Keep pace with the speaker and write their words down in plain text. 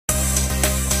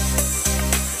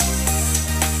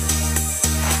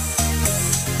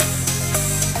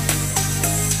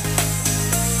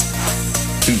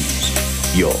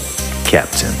your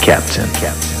captain.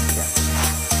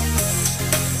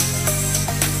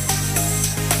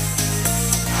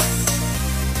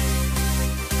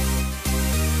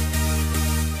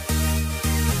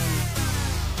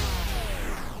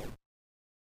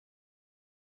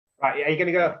 Right, are you going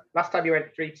to go? Last time you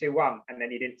went 3, 2, 1, and then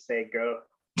you didn't say go.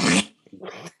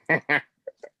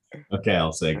 Okay,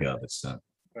 I'll say go this time.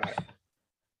 Right.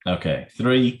 Okay,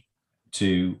 3,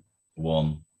 2,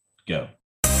 1, go.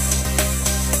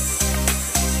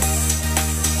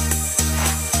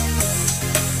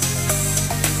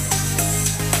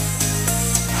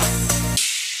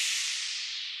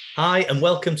 Hi, and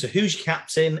welcome to Who's Your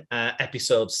Captain,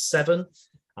 episode 7.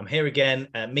 I'm here again,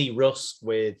 me, Russ,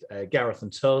 with Gareth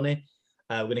and Tony.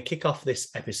 We're going to kick off this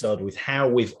episode with how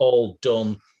we've all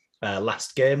done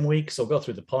last game week. So we'll go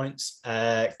through the points.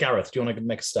 Gareth, do you want to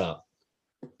make a start?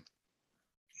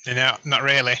 No, not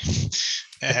really.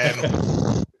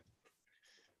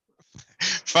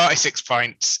 46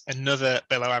 points, another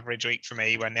below average week for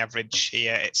me when the average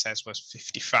here, it says, was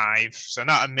 55. So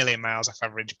not a million miles off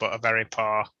average, but a very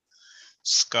poor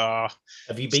score.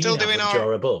 Have you been Still doing average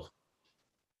or above?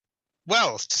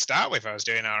 Well, to start with, I was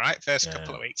doing all right first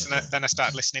couple of weeks, and then I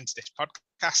started listening to this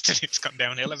podcast, and it's gone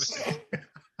downhill ever since.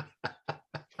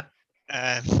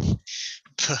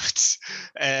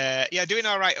 Doing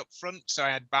all right up front. So I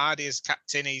had Bardi as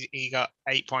captain. He got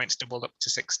 8 points, doubled up to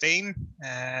 16.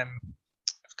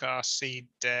 Of course, he'd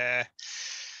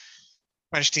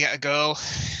managed to get a goal,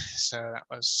 so that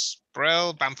was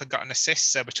Brill. Bamford got an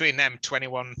assist. So between them,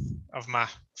 21 of my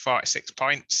 46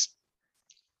 points.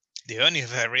 The only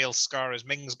other real scorers,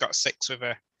 Mings got 6 with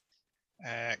a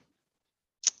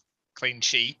clean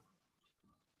sheet.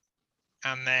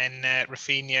 And then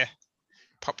Rafinha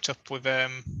popped up with a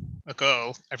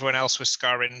goal. Everyone else was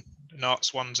scoring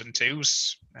noughts, ones and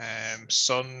twos.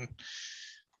 Son,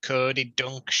 Cody,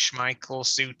 Dunk, Schmeichel,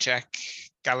 Souček,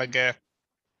 Gallagher,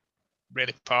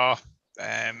 really poor.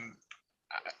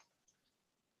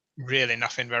 Really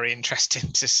nothing very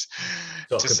interesting to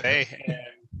say.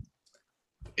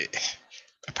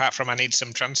 Apart from I need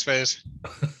some transfers.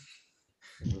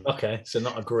 Okay, so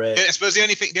not a great. I suppose the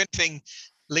only thing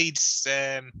Leeds,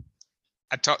 I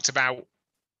talked about,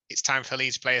 it's time for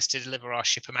Leeds players to deliver or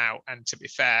ship them out. And to be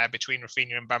fair, between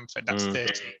Rafinha and Bamford, that's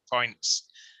 13 points.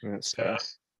 That's so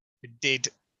we did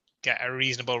get a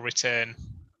reasonable return.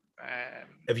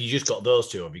 Have you just got those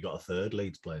two, or have you got a third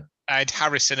Leeds player? I had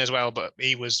Harrison as well, but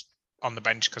he was on the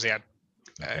bench because he had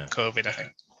COVID, I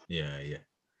think. Yeah.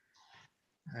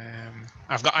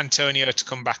 I've got Antonio to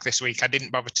come back this week. I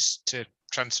didn't bother to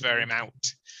transfer him out.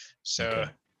 So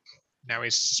now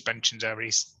his suspension's over,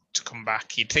 he's to come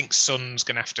back. You'd think Son's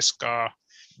going to have to score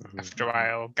after a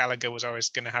while. Gallagher was always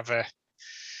going to have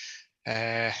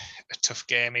a tough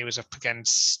game. He was up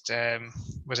against,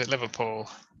 was it Liverpool?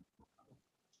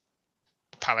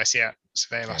 Palace, yeah.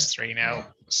 So they lost 3-0.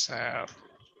 So,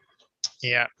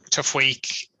 yeah, tough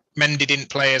week. Mendy didn't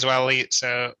play as well,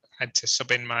 so I had to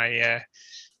sub in my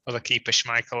other keeper,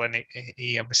 Schmeichel, and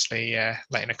he obviously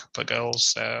let in a couple of goals.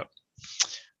 So,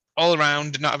 all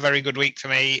around, not a very good week for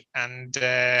me, and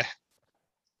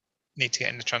need to get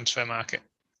in the transfer market.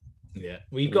 Yeah,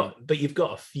 you've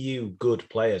got a few good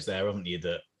players there, haven't you,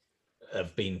 that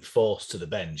have been forced to the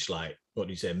bench? Like, what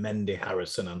do you say, Mendy,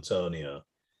 Harrison, Antonio,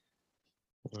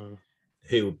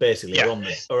 who basically are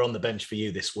on the bench for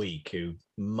you this week, who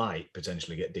might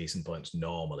potentially get decent points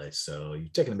normally. So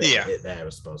you've taken a bit of a hit there, I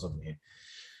suppose, haven't you?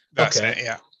 That's it,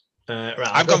 yeah.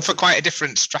 Right, I've gone for quite a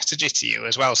different strategy to you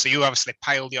as well. So you obviously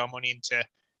piled your money into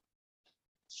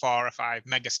 4 or 5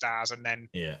 megastars and then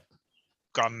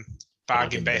gone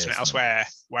bargain basement elsewhere.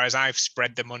 Whereas I've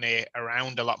spread the money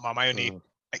around a lot more. My only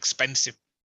expensive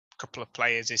couple of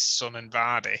players is Son and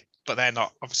Vardy, but they're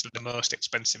not obviously the most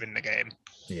expensive in the game.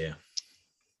 Yeah.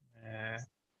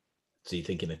 So you're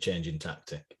thinking of changing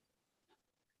tactic?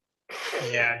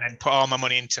 Yeah, and then put all my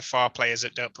money into 4 players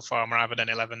that don't perform rather than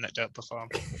 11 that don't perform.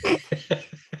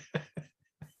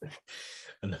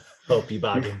 And hope your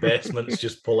bargain basements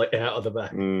just pull it out of the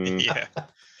bag. Yeah.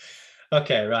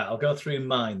 Okay, right. I'll go through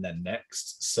mine then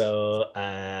next. So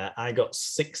I got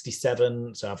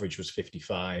 67, so average was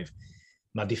 55.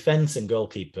 My defence and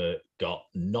goalkeeper got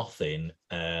nothing.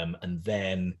 And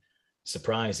then,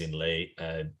 surprisingly,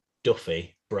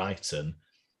 Duffy, Brighton,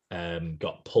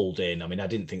 got pulled in. I mean, I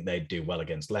didn't think they'd do well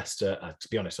against Leicester. To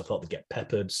be honest, I thought they'd get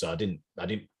peppered, so I didn't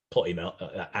put him out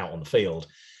on the field.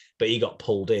 But he got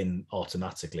pulled in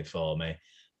automatically for me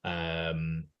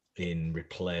in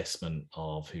replacement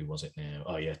of, who was it now?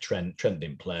 Oh yeah, Trent. Trent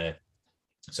didn't play,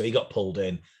 so he got pulled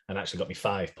in and actually got me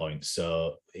 5 points.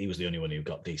 So he was the only one who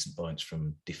got decent points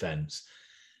from defence.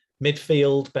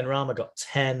 Midfield, Benrahma got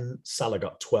 10, Salah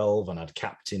got 12, and I'd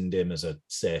captained him as a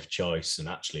safe choice, and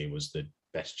actually it was the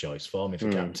best choice for me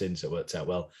for captain, so it worked out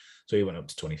well. So he went up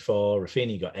to 24.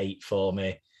 Rafinha got 8 for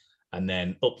me. And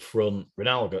then up front,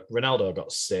 Ronaldo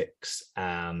got 6,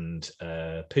 and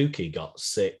Pookie got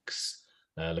 6.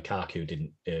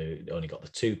 Lukaku only got the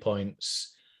 2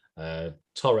 points.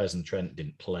 Torres and Trent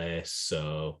didn't play,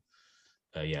 so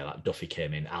like Duffy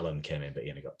came in, Allen came in, but he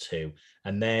only got 2.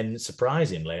 And then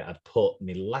surprisingly, I'd put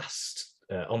my last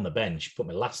on the bench, put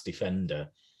my last defender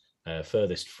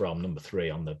furthest from number 3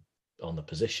 on the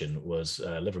position was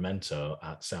Livramento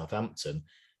at Southampton,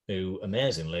 who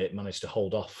amazingly managed to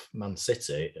hold off Man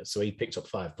City. So he picked up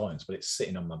 5 points, but it's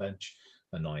sitting on my bench,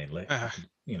 annoyingly. Could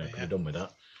have done with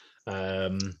that.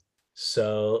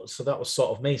 So that was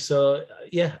sort of me. So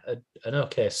an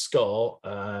okay score.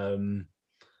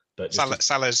 But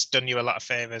Salah's done you a lot of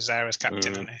favours there as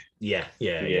captain, hasn't he? Yeah.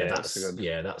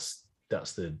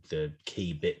 That's the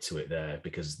key bit to it there,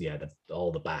 because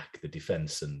all the back, the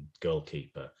defence and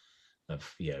goalkeeper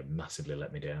have massively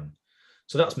let me down.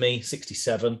 So that's me,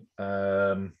 67.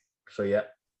 Right,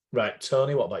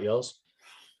 Tony, what about yours?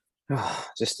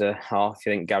 If you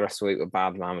think Gareth's week were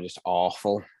bad, man, were just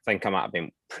awful. I think I might have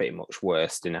been pretty much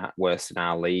worse than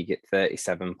our league at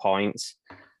 37 points.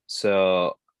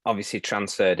 So obviously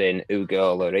transferred in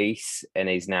Hugo Lloris, and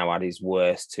he's now had his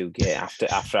worst 2 games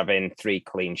after having 3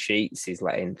 clean sheets. He's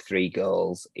letting 3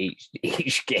 goals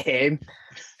each game.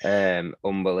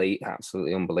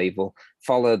 Absolutely unbelievable.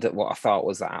 Followed what I thought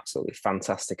was absolutely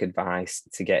fantastic advice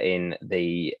to get in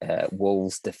the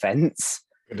Wolves defence,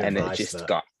 and it just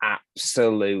got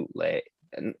absolutely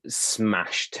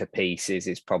smashed to pieces.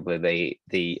 Is probably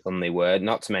the only word.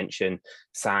 Not to mention,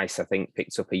 Saiss, I think,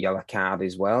 picked up a yellow card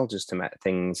as well, just to make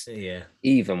things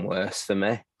even worse for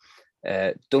me.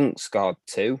 Dunk scored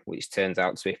 2, which turns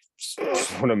out to be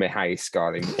one of my highest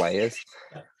scoring players.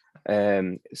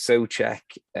 Souček,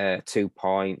 2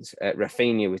 points.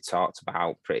 Rafinha, we talked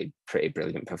about, pretty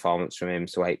brilliant performance from him,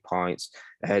 so 8 points.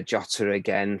 Jota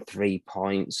again, 3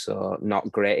 points, so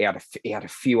not great. He had a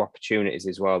few opportunities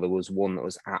as well. There was one that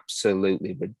was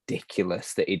absolutely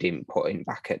ridiculous that he didn't put in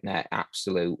back at net.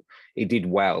 He did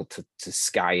well to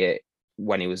sky it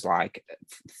when he was like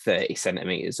 30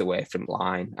 centimetres away from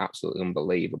line. Absolutely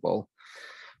unbelievable.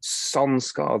 Son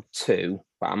scored 2,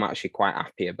 but I'm actually quite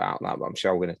happy about that. But I'm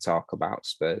sure we're going to talk about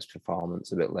Spurs'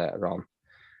 performance a bit later on.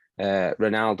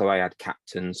 Ronaldo, I had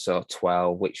captain, so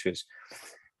 12, which was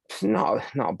not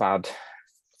bad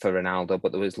for Ronaldo,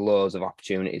 but there was loads of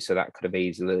opportunities, so that could have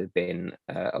easily been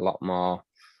a lot more.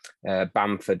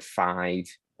 Bamford 5,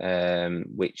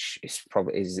 which is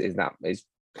probably is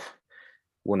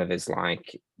one of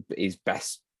his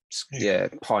best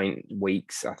point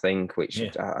weeks, I think, which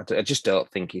I just don't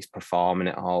think he's performing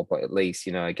at all. But at least,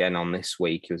 again, on this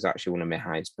week, he was actually one of my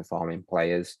highest performing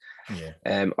players.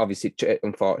 Obviously,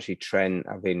 unfortunately, Trent,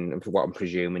 what I'm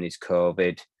presuming is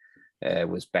COVID,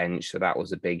 was benched, so that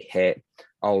was a big hit.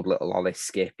 Old little Ollie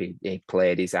Skip, he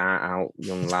played his heart out,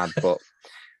 young lad, but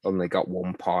only got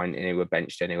 1 point and he was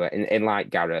benched anyway. And like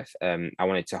Gareth, I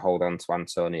wanted to hold on to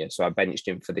Antonio, so I benched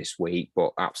him for this week,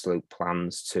 but absolute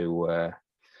plans to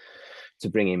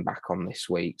bring him back on this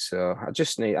week. So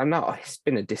it's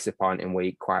been a disappointing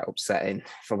week, quite upsetting,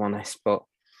 if I'm honest. But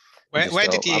where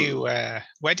did you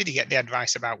get the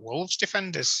advice about Wolves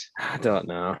defenders? I don't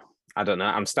know.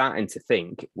 I'm starting to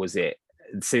think, was it,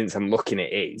 since I'm looking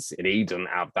at his, and he doesn't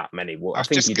have that many. I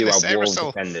think you do have Wolves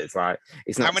defenders. Like,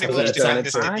 it's not. How many Wolves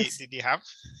defenders did you have?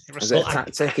 Is it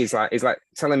tactic? He's like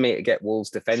telling me to get Wolves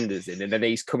defenders in, and then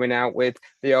he's coming out with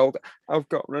the old, I've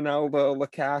got Ronaldo,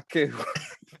 Lukaku.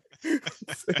 Who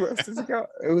else has he got?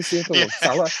 Who's the other one?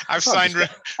 Salah. I've signed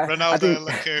Ronaldo,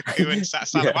 Lukaku, and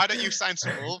Salah. Why don't you sign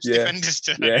some Wolves defenders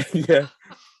to? Yeah.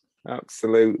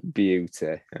 Absolute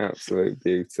beauty.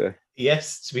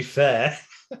 Yes, to be fair,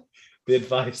 the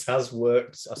advice has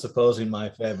worked, I suppose, in my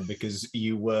favour, because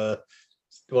you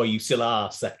still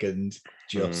are second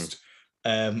just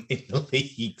in the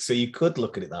league. So you could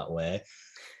look at it that way.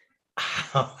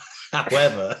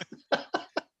 However,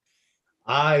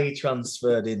 I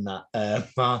transferred in that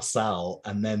Marcel,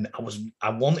 and then I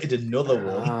wanted another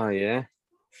one. Oh yeah.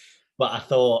 But I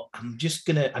thought I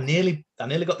nearly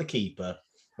got the keeper.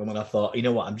 And when I thought, you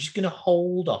know what, I'm just gonna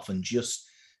hold off and just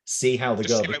see how they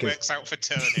go. Because it works out for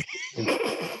Tony.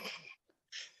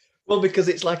 Well, because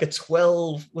it's like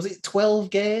 12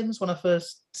 games when I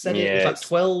first said it? It was like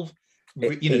 12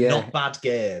 not bad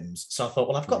games. So I thought,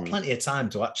 well, I've got plenty of time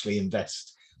to actually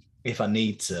invest if I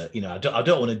need to. I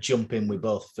don't want to jump in with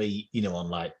both feet, on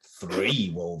like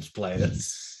 3 Wolves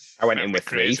players. I went in with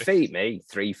 3 feet, me.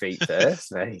 3 feet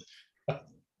first, mate.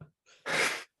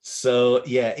 So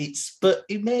yeah, but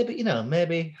it maybe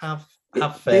maybe have The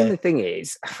faith. only thing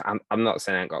is, I'm not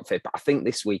saying I ain't got faith, but I think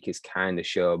this week has kind of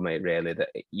showed me really that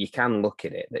you can look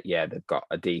at it that yeah, they've got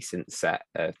a decent set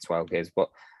of 12 games, but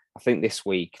I think this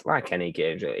week, like any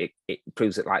games, it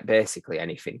proves that like basically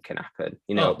anything can happen.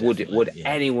 Would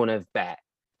anyone have bet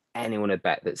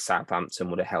that Southampton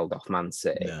would have held off Man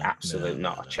City? Absolutely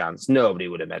not a chance. Nobody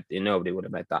would have made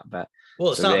that bet.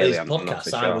 Well, at the So start really, of these I'm not podcasts,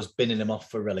 so I sure. was binning them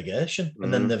off for relegation,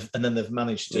 and then they've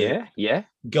managed to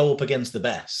go up against the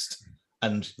best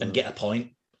and get a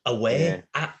point away.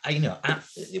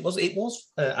 It was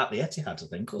at the Etihad, I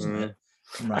think, wasn't it?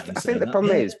 I think the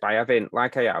problem is by having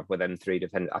like I have with them three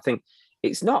defenders. I think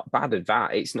it's not bad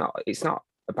advice. It's not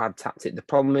a bad tactic. The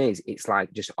problem is it's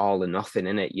like just all or nothing,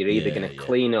 isn't it? You're either going to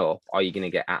clean up or you're going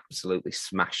to get absolutely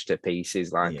smashed to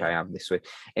pieces like I have this week.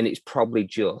 And it's probably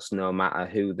just no matter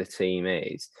who the team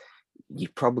is, you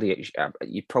probably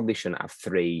shouldn't have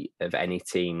three of any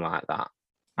team like that.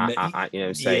 You know what I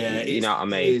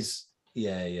mean?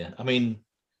 I mean,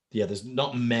 there's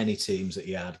not many teams that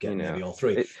you had get maybe all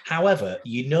three. However,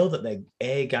 you know that they're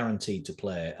A, guaranteed to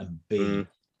play, and B,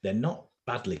 they're not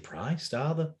badly priced,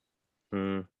 are they?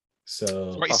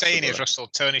 So what you're saying is, Russell,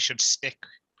 Tony should stick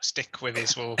with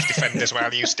his Wolves defenders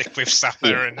while you stick with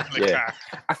Salah and Lukaku.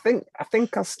 I think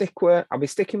I'll be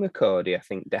sticking with Cody, I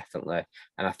think definitely.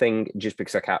 And I think just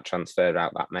because I can't transfer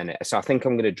out that many. So I think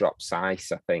I'm going to drop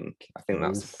Sice, I think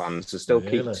that's the plan. So still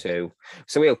keep two.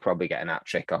 So he'll probably get an hat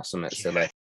trick or something silly.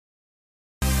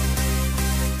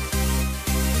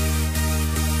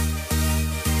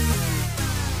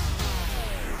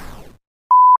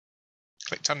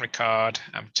 Clicked on record.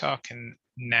 I'm talking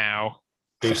now.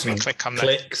 Click on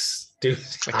clicks.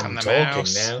 Click on the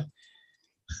mouse. Now.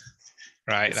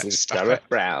 Right, this let's is stop Gareth it.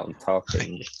 Brown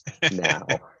talking now.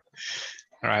 All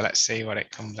right, let's see what it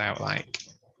comes out like.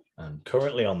 I'm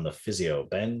currently on the physio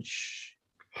bench.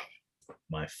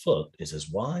 My foot is as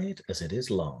wide as it is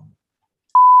long.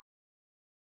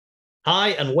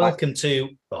 Hi, and welcome to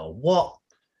what?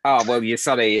 Oh well, you're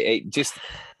sorry. It just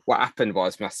what happened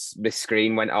was my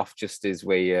screen went off just as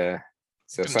we.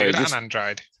 So sorry, just on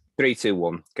Android. 3, 2,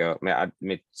 1, go. My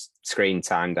screen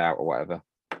timed out or whatever.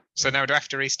 So now do I have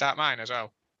to restart mine as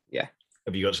well? Yeah.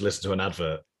 Have you got to listen to an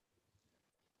advert?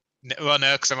 Well,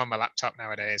 no, because I'm on my laptop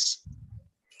nowadays.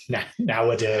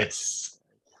 Nowadays.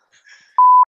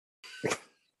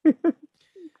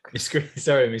 My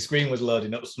screen was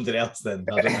loading up something else then.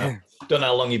 I don't know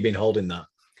how long you've been holding that.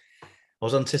 I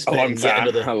was anticipating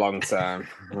a long time.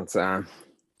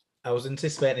 I was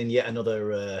anticipating yet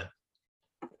another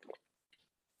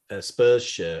Spurs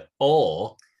shirt,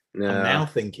 or I'm now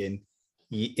thinking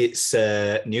it's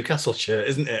a Newcastle shirt,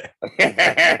 isn't it?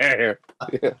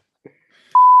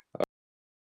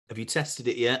 Have you tested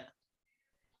it yet?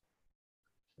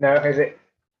 No, is it?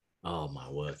 Oh my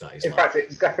word, that is. In fact,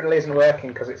 it definitely isn't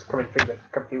working because it's coming through the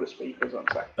computer speakers on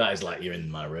site. That is like you're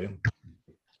in my room.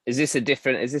 Is this a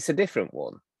different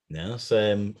one? No,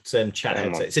 same chat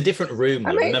headset. It's a different room.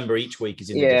 Remember, each week is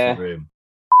in a different room.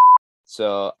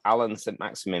 So Alan St.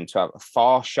 Maximin 12,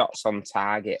 4 shots on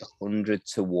target, 100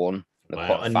 to 1.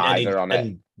 Wow.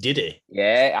 And did he?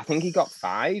 Yeah, I think he got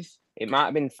 5. It might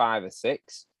have been 5 or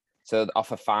 6. So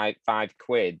off of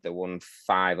 £5 they won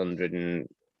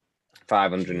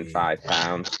 505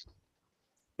 pounds.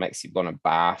 Makes you want a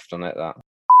bath, doesn't it? That.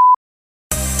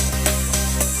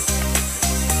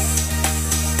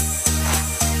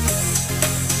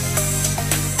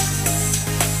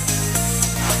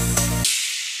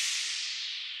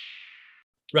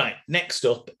 Right, next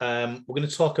up, we're going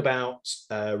to talk about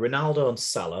Ronaldo and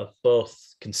Salah, both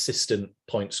consistent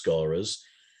point scorers,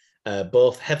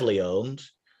 both heavily owned.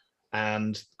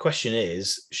 And the question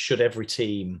is, should every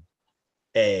team,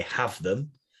 A, have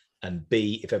them? And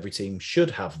B, if every team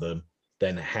should have them,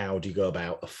 then how do you go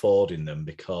about affording them?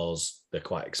 Because they're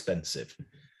quite expensive.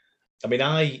 I mean,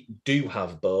 I do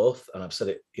have both, and I've said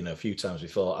it, a few times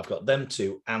before. I've got them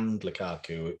two and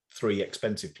Lukaku, 3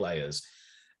 expensive players.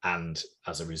 And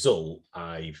as a result,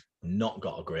 I've not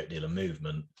got a great deal of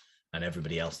movement, and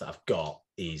everybody else that I've got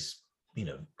is,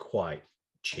 quite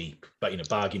cheap, but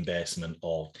bargain basement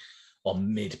or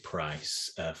mid price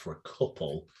for a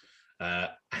couple.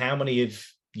 How many have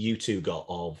you two got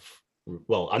of?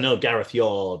 Well, I know Gareth,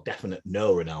 you're definite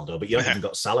no Ronaldo, but you haven't even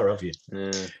got Salah, have you?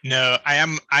 No,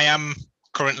 I am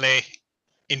currently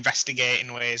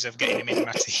investigating ways of getting him in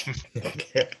my team.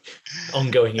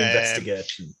 Ongoing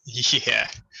investigation. Yeah,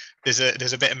 there's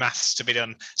a bit of maths to be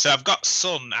done. So I've got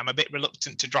Son. I'm a bit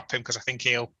reluctant to drop him because I think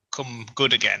he'll come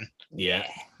good again. Yeah,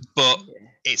 but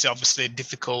it's obviously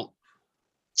difficult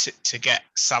to get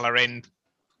Salah in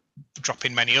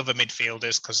dropping many other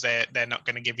midfielders because they're not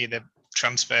going to give you the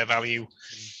transfer value.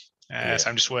 So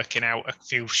I'm just working out a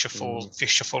few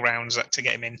shuffle rounds to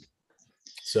get him in.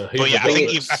 So but yeah,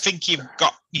 I think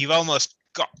you've almost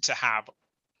got to have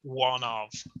one of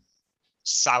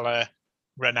Salah,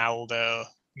 Ronaldo,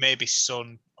 maybe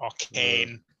Son or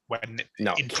Kane when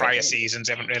in prior seasons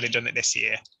haven't really done it this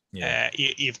year. Yeah.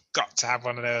 You've got to have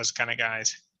one of those kind of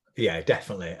guys. Yeah,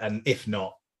 definitely. And if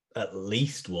not, at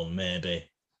least one, maybe.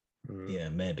 Yeah,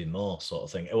 maybe more sort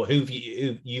of thing. Well,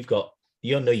 you've got?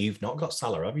 You've not got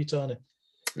Salah, have you, Tony?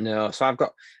 No, so I've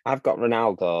got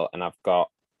Ronaldo and I've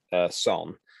got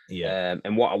Son. Yeah.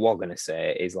 And what I was going to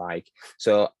say is like,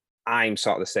 so I'm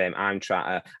sort of the same. I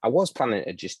was planning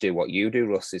to just do what you do,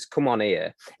 Russ, is come on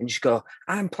here and just go,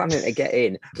 I'm planning to get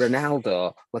in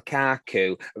Ronaldo,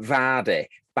 Lukaku, Vardy,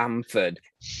 Bamford,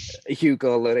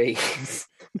 Hugo Lloris,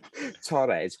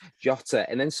 Torres, Jota,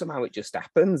 and then somehow it just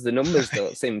happens. The numbers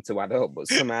don't seem to add up, but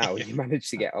somehow you manage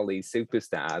to get all these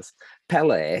superstars,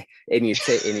 Pele in your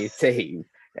team,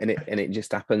 and it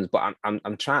just happens. But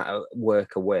I'm trying to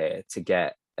work a way to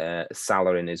get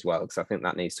Salah in as well, because I think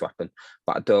that needs to happen.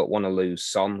 But I don't want to lose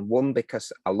Son. One,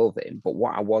 because I love him, but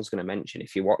what I was going to mention,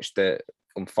 if you watch the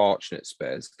unfortunate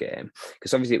Spurs game,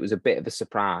 because obviously it was a bit of a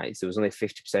surprise, there was only a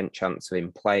 50% chance of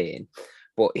him playing,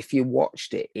 but if you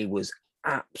watched it, it was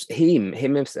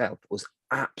himself was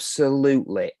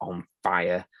absolutely on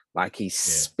fire. Like his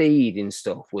speed and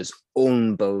stuff was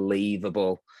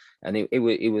unbelievable. And it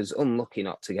was unlucky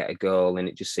not to get a goal, and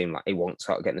it just seemed like he wasn't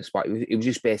sort of getting the spot. He was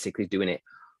just basically doing it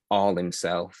all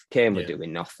himself. Kane were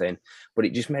doing nothing, but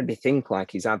it just made me think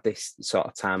like he's had this sort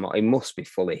of time. He must be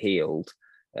fully healed,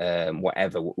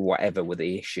 whatever with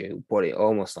the issue. But it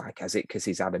almost like because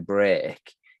he's had a break,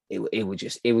 it was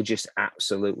just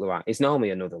absolutely right. It's normally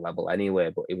another level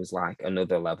anyway, but it was like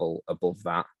another level above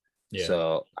that. Yeah.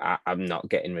 So I'm not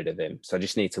getting rid of him. So I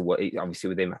just need to work. Obviously,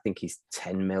 with him, I think he's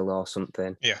 10 mil or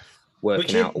something. Yeah,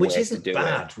 which isn't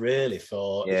bad, really.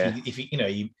 For if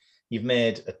you've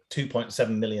made a 2.7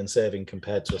 million saving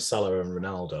compared to a Salah and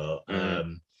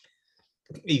Ronaldo.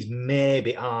 He's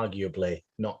maybe arguably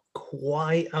not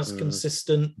quite as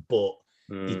consistent, but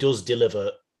he does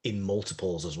deliver in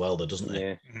multiples as well, though, doesn't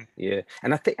he? Yeah.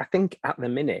 And I think at the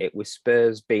minute, with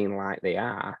Spurs being like they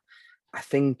are, I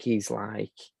think he's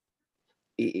like.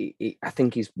 I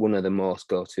think he's one of the most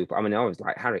go-to. I mean, I always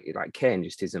like Kane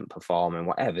just isn't performing.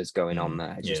 Whatever's going on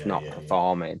there, just not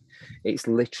performing. It's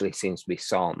literally seems to be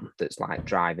Son that's like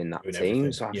driving that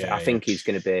team. So I think he's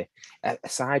going to be,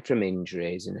 aside from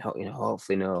injuries and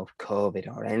hopefully no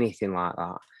COVID or anything like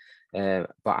that.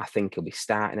 But I think he'll be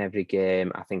starting every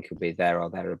game. I think he'll be there or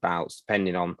thereabouts,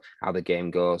 depending on how the game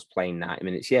goes. Playing 90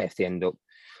 minutes, if they end up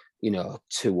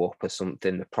 2 up or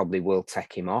something, they probably will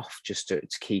take him off just to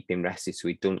keep him rested so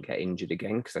he don't get injured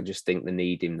again, because I just think they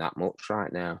need him that much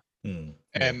right now.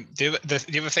 The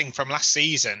other thing from last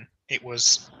season, it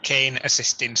was Kane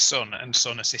assisting Son and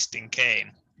Son assisting Kane.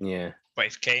 Yeah. But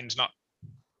if Kane's not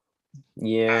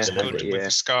as good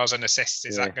with scores and assists,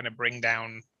 is that going to bring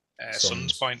down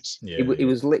Son's points? It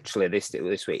was literally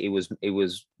this week. He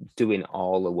was doing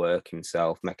all the work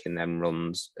himself, making them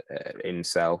runs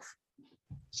himself.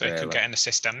 So he could get an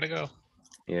assist and a goal.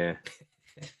 Yeah.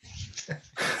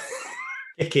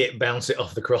 Kick it, bounce it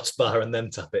off the crossbar, and then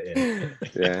tap it in.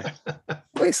 Yeah.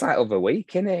 Well, it's like other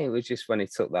week, isn't it? It was just when he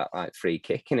took that like free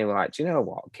kick, and he was like, "Do you know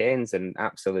what? Kane's an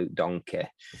absolute donkey.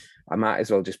 I might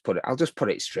as well just put it. I'll just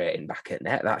put it straight in back at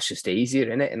net. That's just easier,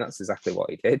 isn't it?" And that's exactly what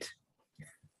he did.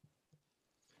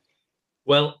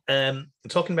 Well,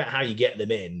 talking about how you get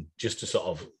them in, just to sort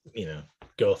of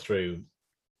go through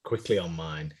quickly on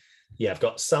mine. Yeah, I've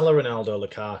got Salah, Ronaldo,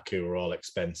 Lukaku are all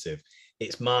expensive.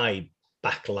 It's my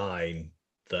back line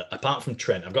that, apart from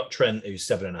Trent, I've got Trent who's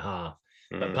 7.5.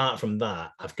 But apart from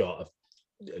that, I've got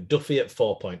Duffy at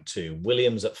 4.2,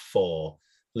 Williams at 4,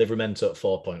 Livramento at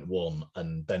 4.1,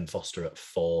 and Ben Foster at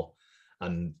 4.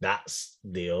 And that's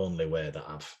the only way that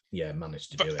I've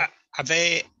managed to do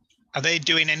it. Are they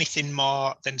doing anything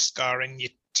more than scoring you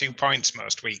 2 points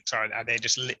most weeks, or are they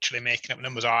just literally making up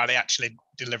numbers, or are they actually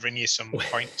delivering you some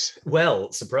points?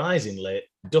 Well, surprisingly,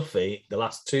 Duffy, the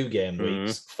last 2 game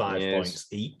weeks, 5 points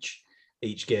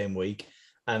each game week.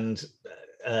 And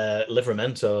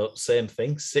Livramento, same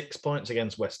thing, 6 points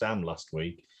against West Ham last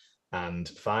week and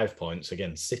 5 points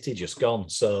against City just gone.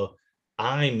 So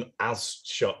I'm as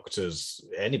shocked as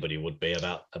anybody would be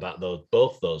about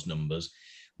both those numbers.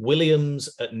 Williams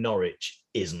at Norwich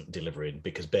isn't delivering,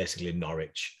 because basically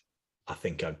Norwich, I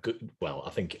think, are good. Well, I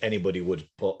think anybody would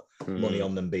put money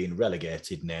on them being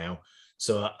relegated now.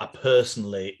 So I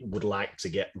personally would like to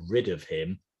get rid of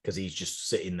him, because he's just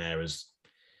sitting there as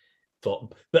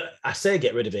but I say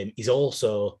get rid of him. He's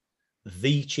also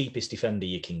the cheapest defender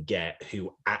you can get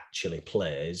who actually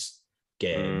plays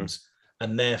games.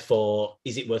 And therefore,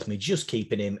 is it worth me just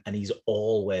keeping him? And he's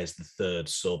always the third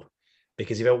sub.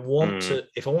 Because if I want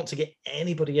to get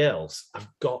anybody else, I've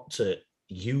got to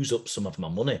use up some of my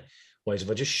money. Whereas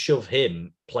if I just shove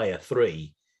him player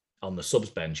 3 on the subs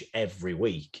bench every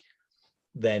week,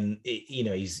 then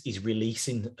he's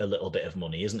releasing a little bit of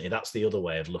money, isn't he? That's the other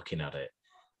way of looking at it.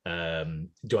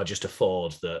 Do I just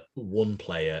afford that one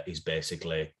player is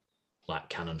basically like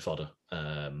cannon fodder?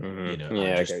 And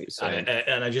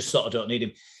I just sort of don't need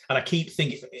him. And I keep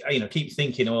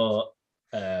thinking,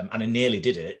 and I nearly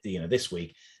did it, this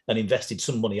week, and invested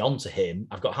some money onto him.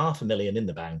 I've got 500,000 in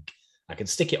the bank. I can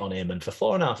stick it on him, and for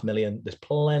 4.5 million, there's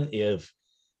plenty of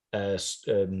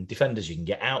defenders you can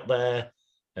get out there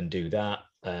and do that.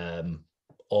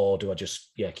 Or do I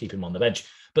just keep him on the bench?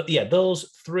 But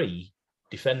those 3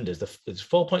 defenders, there's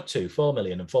 4.2, 4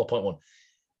 million, and 4.1.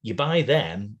 You buy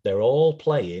them, they're all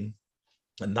playing,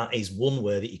 and that is one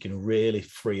way that you can really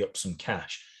free up some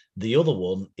cash. The other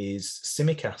one is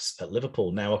Tsimikas at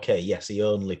Liverpool. Now, okay, yes, he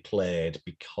only played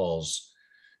because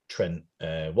Trent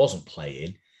wasn't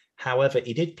playing. However,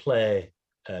 he did play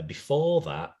before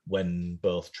that when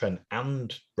both Trent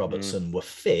and Robertson were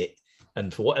fit.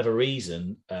 And for whatever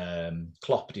reason,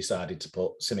 Klopp decided to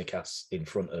put Tsimikas in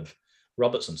front of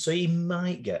Robertson. So he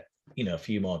might get, a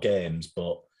few more games,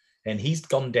 and he's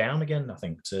gone down again, I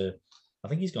think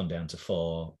he's gone down to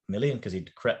 4 million because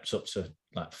he'd crept up to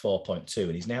like 4.2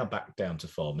 and he's now back down to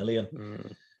 4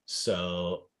 million.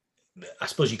 So I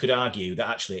suppose you could argue that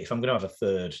actually, if I'm going to have a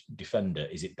third defender,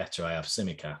 is it better I have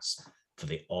Tsimikas for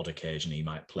the odd occasion he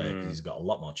might play because he's got a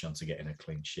lot more chance of getting a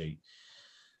clean sheet.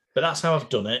 But that's how I've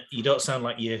done it. You don't sound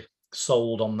like you're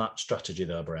sold on that strategy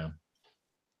though, Brown.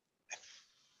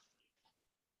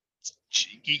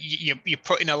 You're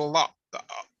putting a lot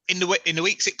in the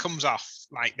weeks it comes off,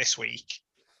 like this week.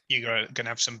 You're going to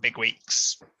have some big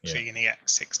weeks, so you're going to get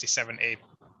 60, 70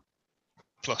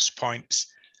 plus points.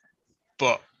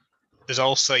 But there's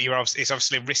also it's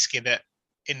obviously risky that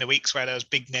in the weeks where those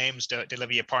big names don't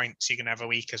deliver your points, you're going to have a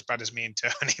week as bad as me and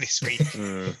Tony this week.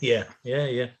 Yeah.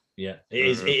 It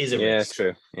is a risk. Yeah,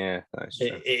 true. Yeah, that's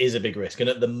true. It is a big risk. And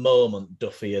at the moment,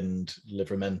 Duffy and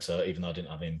Livramento, even though I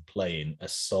didn't have him playing, are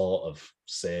sort of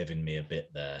saving me a bit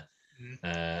there.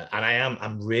 And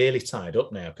I'm really tied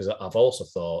up now because I've also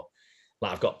thought,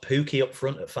 like, I've got Pookie up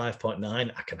front at 5.9.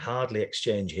 I can hardly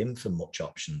exchange him for much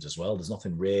options as well. There's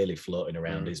nothing really floating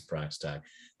around his price tag.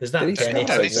 There's that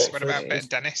Dennis. What about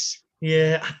Dennis?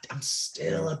 Yeah, I'm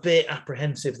still a bit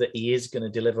apprehensive that he is going to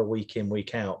deliver week in,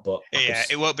 week out. But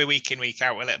it won't be week in, week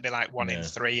out. Will it be like 1 in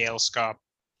 3 he'll score?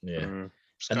 Yeah,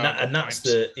 and that's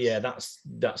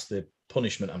the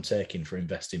punishment I'm taking for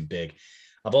investing big.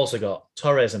 I've also got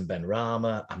Torres and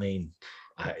Benrahma. I mean,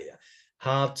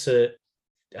 hard to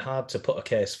put a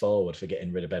case forward for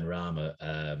getting rid of Benrahma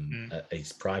at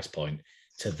his price point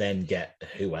to then get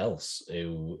who else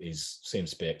who seems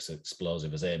to be as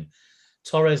explosive as him.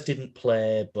 Torres didn't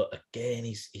play, but again,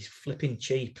 he's flipping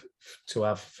cheap to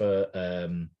have for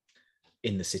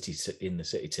in the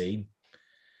City team.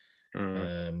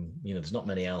 There's not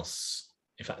many else.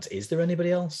 In fact, is there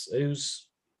anybody else who's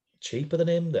cheaper than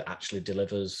him that actually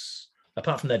delivers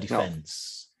apart from their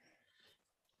defense?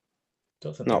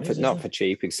 Not for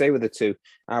cheap. You say with the two,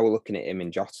 I was looking at him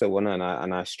in Jota one, and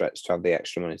I stretched to have the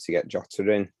extra money to get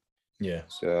Jota in. Yeah.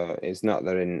 So it's not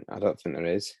there in. I don't think there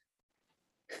is.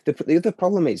 The other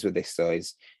problem is with this though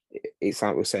is it's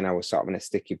like we're saying I was sort of in a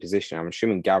sticky position. I'm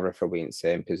assuming Gareth will be in the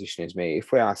same position as me.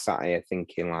 If we are sat here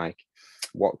thinking like,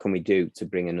 what can we do to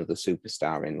bring another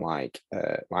superstar in, like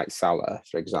Salah,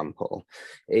 for example,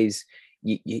 is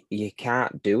you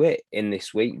can't do it in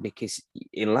this week because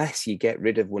unless you get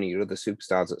rid of one of your other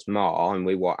superstars that's more, and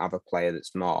we won't have a player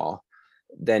that's more,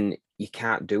 then you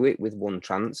can't do it with one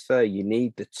transfer. You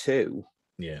need the two.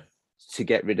 Yeah. To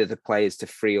get rid of the players to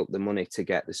free up the money to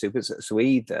get the super. So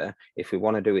either if we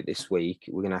want to do it this week,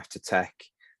 we're going to have to take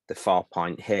the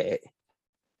 4-point hit,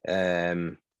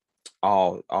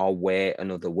 or wait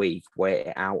another week, wait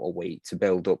it out a week to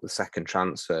build up the second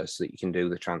transfer so that you can do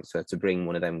the transfer to bring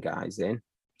one of them guys in.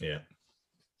 Yeah.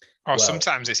 Or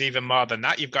sometimes it's even more than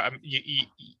that. You've got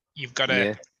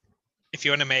to. If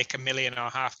you want to make $1 million or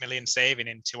 $500,000 saving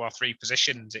in 2 or 3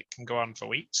 positions, it can go on for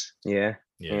weeks. Yeah.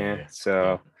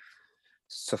 So.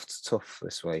 Tough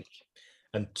this week.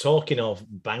 And talking of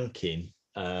banking,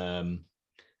 another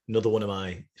one of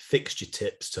my fixture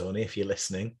tips, Tony, if you're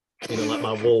listening, like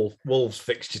my Wolves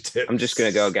fixture tips. I'm just going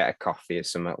to go get a coffee or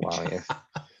something while you.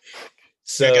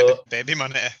 So get the baby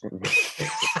monitor.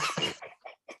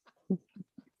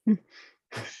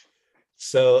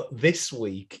 So this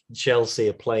week, Chelsea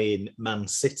are playing Man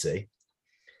City,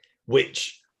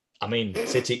 which, I mean,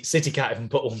 City can't even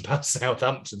put one past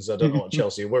Southampton, so I don't know what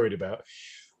Chelsea are worried about.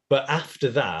 But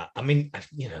after that, I mean,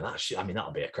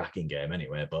 that'll be a cracking game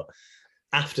anyway. But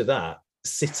after that,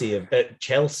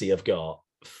 Chelsea have got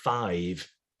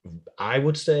 5, I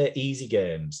would say, easy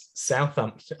games.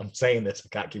 Southampton, I'm saying this, I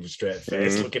can't keep a straight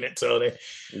face looking at Tony.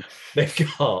 They've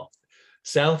got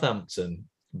Southampton,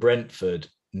 Brentford,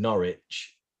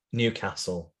 Norwich,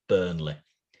 Newcastle, Burnley.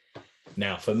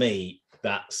 Now, for me,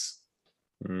 that's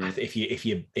if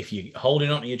you're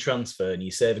holding on to your transfer and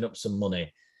you're saving up some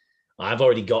money. I've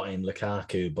already got in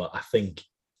Lukaku, but I think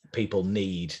people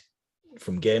need,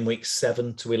 from game week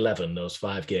 7 to 11, those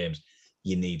 5 games,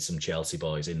 you need some Chelsea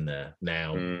boys in there.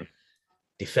 Now,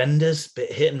 defenders, bit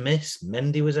hit and miss.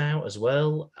 Mendy was out as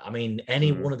well. I mean,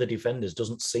 any one of the defenders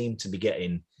doesn't seem to be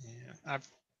getting. Yeah,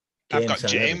 I've got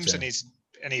James,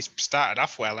 and he's started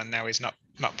off well, and now he's not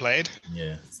played.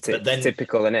 Yeah, but then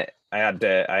typical, isn't it? I had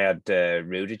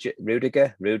Rudiger.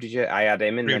 I had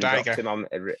him and then dropped him on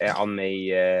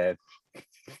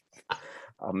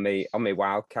my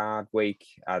wild card week.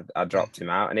 I dropped him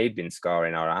out, and he'd been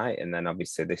scoring all right. And then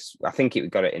obviously I think he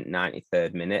got it in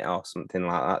 93rd minute or something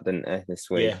like that, didn't he? This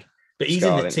week. Yeah, but he's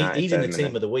in the team. He's in the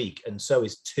team of the week, and so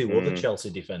is 2 other Chelsea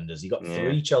defenders. You got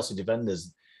 3 Chelsea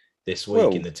defenders this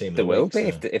week in the team of the week. There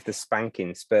will be if the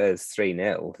spanking Spurs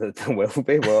 3-0. There will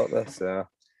be, won't there? So.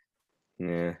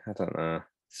 Yeah, I don't know.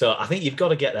 So I think you've got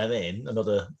to get them in.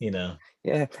 Another,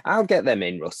 Yeah, I'll get them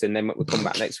in, Russ, and then we'll come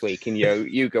back next week and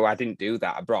you go, I didn't do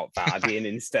that. I brought Vardy in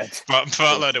instead. Brought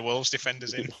a load of Wolves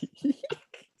defenders in. You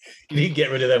didn't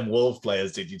get rid of them Wolves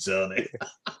players, did you, Tony?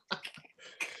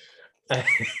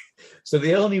 So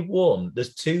the only one,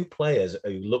 there's 2 players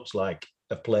who looks like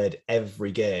have played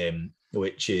every game,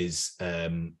 which is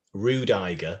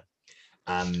Rudiger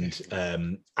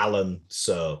and Alan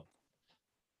So.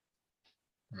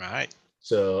 Right.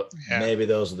 So maybe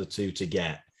those are the 2 to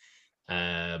get.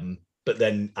 But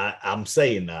then I'm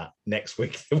saying that next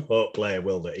week they won't play,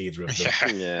 will they, either of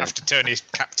them? Yeah. After Tony's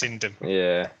captained them.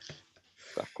 Yeah,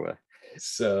 exactly.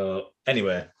 So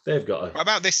anyway, they've got What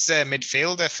about this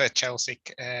midfielder for Chelsea?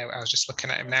 I was just looking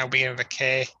at him now, being with a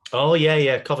K. Oh,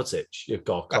 yeah, Kovacic. You've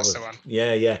got Kovacic. That's the one.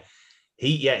 Yeah.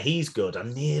 He's good. I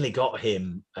nearly got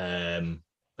him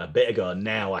a bit ago.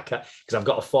 Now I can't, because I've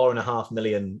got a 4.5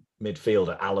 million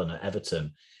midfielder, Allen at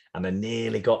Everton, and I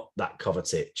nearly got that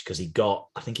Kovacic because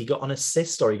I think he got an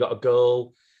assist or he got a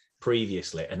goal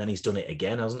previously, and then he's done it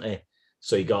again, hasn't he?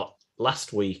 So he got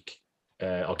last week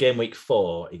or game week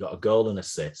 4, he got a goal and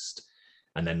assist,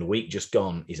 and then the week just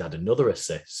gone, he's had another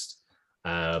assist.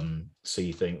 So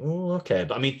you think, oh, okay,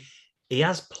 but I mean, he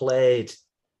has played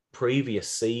previous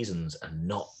seasons and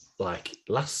not. Like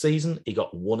last season, he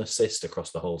got 1 assist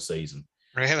across the whole season.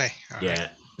 Really? Yeah.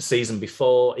 The season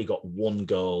before, he got 1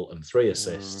 goal and 3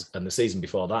 assists. And the season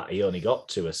before that, he only got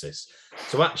 2 assists.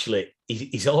 So actually,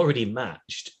 he's already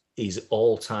matched his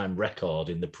all-time record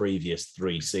in the previous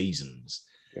 3 seasons.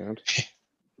 God.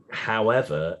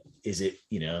 However, is it,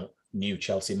 new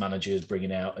Chelsea managers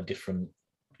bringing out a different.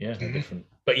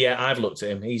 But yeah, I've looked at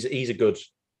him. He's a good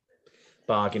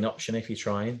bargain option if you're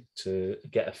trying to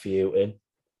get a few in.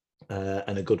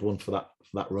 And a good one for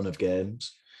that run of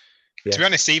games. Yeah. To be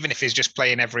honest, even if he's just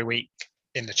playing every week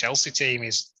in the Chelsea team,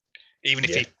 even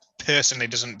if he personally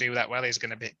doesn't do that well, he's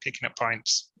going to be picking up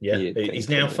points. Yeah, he's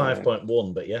now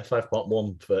 5.1, but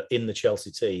 5.1 for in the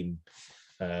Chelsea team.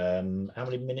 How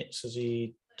many minutes has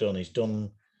he done? He's done.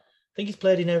 I think he's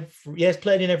played in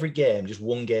every game. Just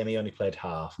 1 game he only played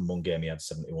half, and 1 game he had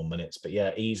 71 minutes. But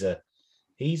yeah, he's a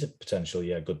potential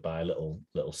good buy, little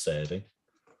saving.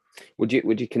 Would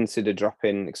you consider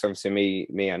dropping? Because obviously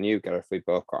me and you, Gareth, we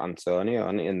both got Antonio,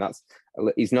 and that's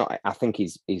he's not. I think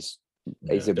he's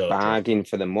a bargain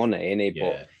for the money, isn't he? Yeah.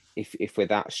 But if with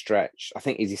that stretch, I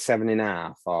think he's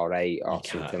 7.5 or 8 or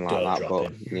something like that.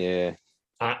 But yeah,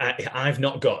 I've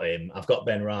not got him. I've got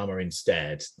Benrahma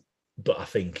instead. But I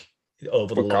think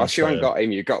over the long term, you haven't got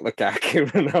him. You got Lukaku,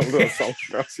 Ronaldo,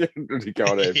 Solskjaer. You haven't really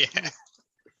got him. Yeah.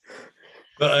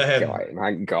 But I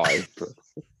haven't got him.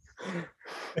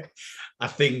 I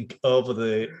think over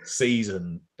the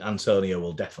season, Antonio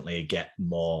will definitely get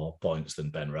more points than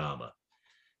Benrahma.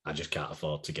 I just can't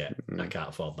afford to get. I can't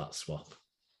afford that swap.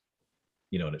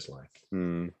 You know what it's like.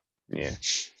 Yeah.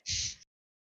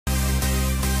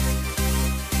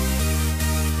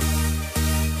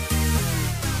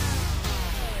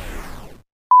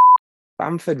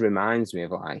 Bamford reminds me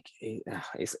of I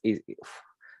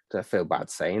feel bad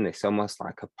saying this, almost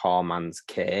like a poor man's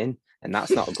Kane. And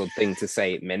that's not a good thing to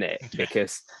say at minute,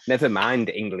 because never mind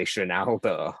English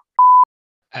Ronaldo.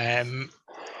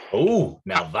 Oh,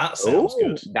 now that sounds Oh,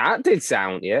 good. that did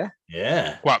sound, yeah.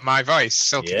 Yeah. What, my voice?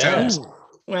 Silky Yeah. tones. Well,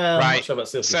 I'm not Right, sure about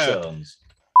Silky so- Tones.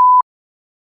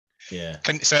 Yeah.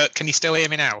 Can you still hear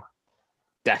me now?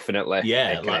 Definitely.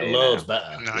 Yeah, I can like hear loads now.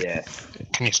 better. No. Yeah.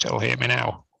 Can you still hear me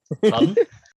now? Fun.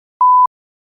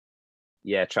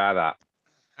 Yeah, try that.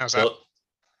 How's that? But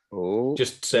Oh,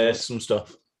 just say some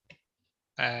stuff.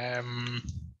 Nothing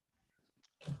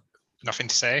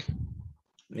to say.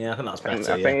 Yeah, I think that's I think,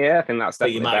 better. I think, yeah, I think that's I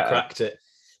think you definitely might have better. cracked it.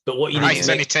 But what you Right, need it's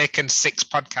to only make, taken 6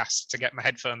 podcasts to get my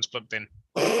headphones plugged in.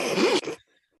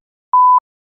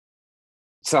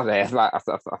 Sorry, I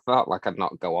felt like I'd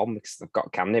not go on because I've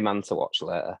got Candyman to watch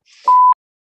later.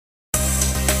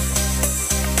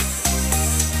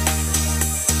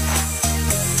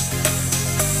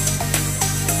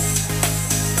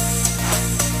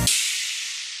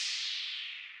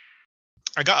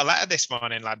 I got a letter this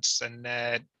morning, lads, and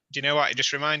do you know what? It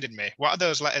just reminded me. What are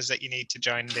those letters that you need to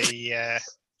join the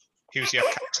Who's Your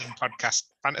Captain podcast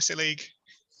fantasy league?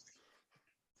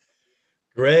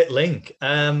 great link.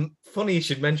 Funny you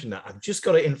should mention that. I've just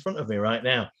got it in front of me right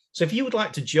now. So if you would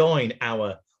like to join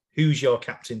our Who's Your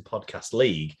Captain podcast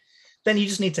league, then you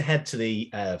just need to head to the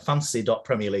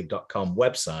fantasy.premierleague.com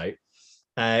website,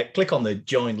 click on the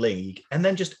join league, and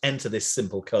then just enter this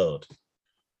simple code.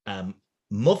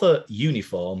 Mother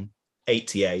Uniform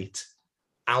 88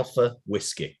 Alpha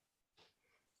Whiskey.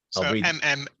 So I'll read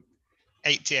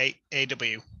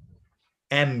MM88AW.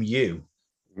 MU.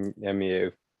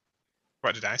 MU.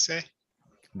 What did I say?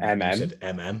 MM. You said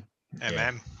MM. MM.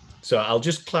 Yeah. So I'll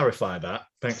just clarify that.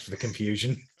 Thanks for the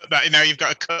confusion. You've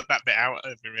got to cut that bit out.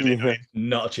 It'd be really annoying.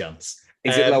 Not a chance.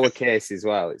 Is it lowercase as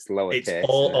well? It's lowercase. It's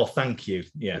all. isn't it? Oh, thank you.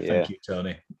 Yeah, Yeah. thank you,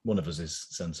 Tony. One of us is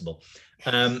sensible.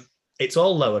 It's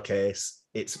all lowercase.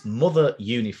 It's Mother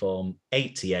Uniform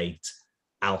 88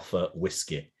 Alpha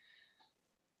Whiskey.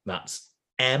 That's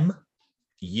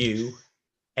MU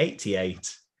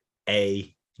 88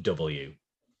 AW.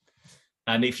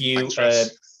 And if you Thanks,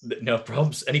 Russ. no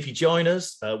problems. And if you join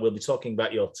us, we'll be talking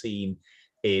about your team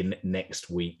in next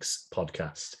week's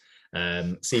podcast.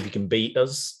 See if you can beat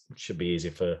us. Should be easy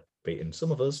for beating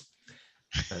some of us.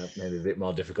 Maybe a bit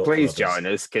more difficult. Please for others.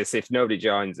 join us, because if nobody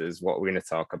joins us, what are we going to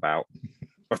talk about?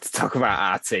 We're to talk about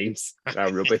our teams. How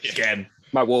rubbish. Again.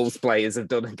 My Wolves players have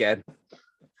done again.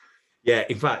 Yeah,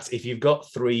 in fact, if you've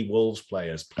got 3 Wolves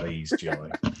players, please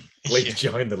join. Please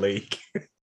join the league.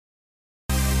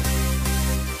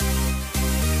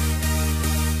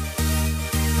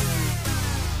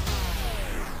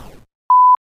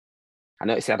 I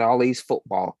noticed he had all these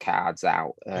football cards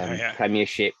out, yeah.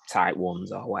 Premiership type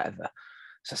ones or whatever.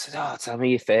 So I said, "Oh, tell me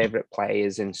your favourite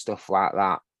players and stuff like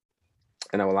that."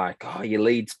 And I was like, "Oh, your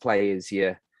Leeds players,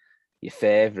 your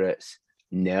favourites."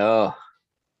 No,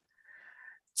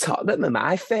 Tottenham are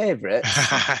my favourites.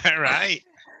 Right.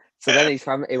 So then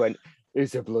he went,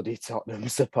 "Who's a bloody Tottenham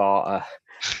supporter?"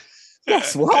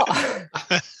 Guess what?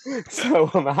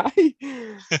 So am I.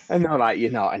 And they're like,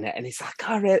 "You're not in it." And he's like,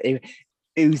 "Oh, really?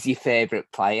 Who's your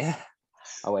favourite player?"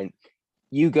 I went,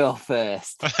 "You go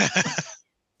first."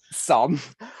 Son,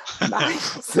 mine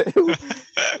too.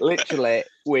 Literally,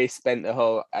 we spent the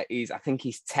whole. I think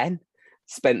he's 10.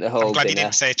 Spent the whole I'm glad you dinner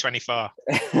didn't say 24.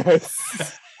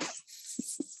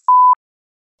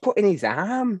 putting his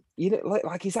arm,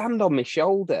 like his hand on my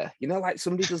shoulder, like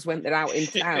somebody does when they're out in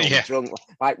town, Yeah. drunk,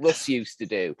 like Russ used to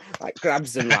do, like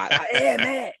grabs them like, "Hey,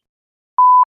 mate."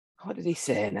 What did he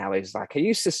say now? He was like, "I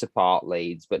used to support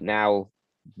Leeds, but now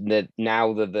they're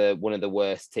one of the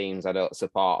worst teams. I don't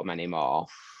support them anymore."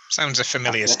 Sounds a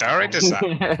familiar story, does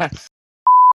that?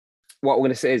 What we're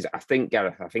going to say is, I think,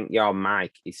 Gareth, your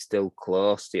mic is still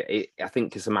close to you. I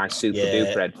think because of my super Yeah.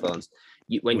 duper headphones.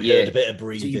 We heard a bit of so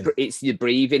breathing. it's your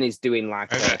breathing is doing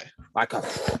like Is a, it? like a,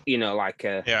 like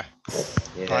a, Yeah.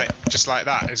 yeah. Like just like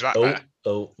that. Is that Oh, better?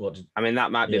 what did I mean, that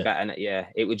might be Yeah. better. Yeah,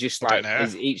 it would just I like don't know.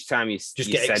 as each time you Just you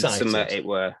get said excited. something, it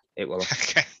will.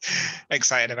 Okay.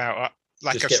 Excited about what?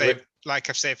 Like Just I've get saved,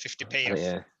 I've saved 50p of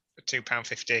Yeah. a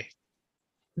 £2.50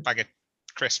 bag of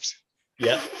crisps.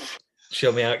 Yeah.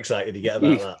 Show me how excited you get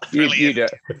about that.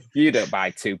 You don't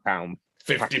buy £2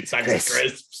 50 packets bags of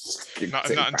crisps. Not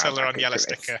until they're on yellow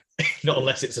sticker. Not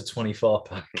unless it's a 24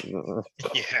 pack.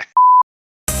 Yeah.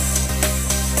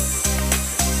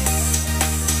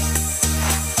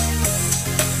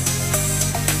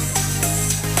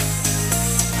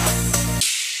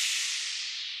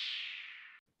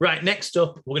 Right, next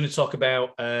up, we're going to talk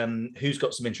about who's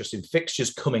got some interesting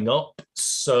fixtures coming up.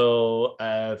 So,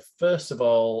 first of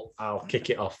all, I'll kick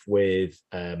it off with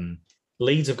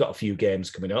Leeds have got a few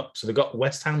games coming up. So, they've got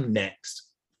West Ham next,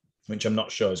 which I'm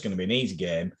not sure is going to be an easy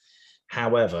game.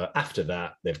 However, after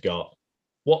that, they've got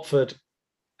Watford,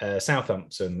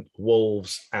 Southampton,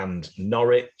 Wolves, and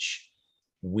Norwich.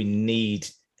 We need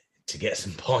to get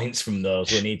some points from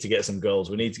those. We need to get some goals.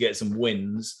 We need to get some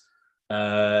wins.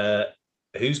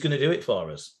 Who's going to do it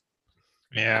for us?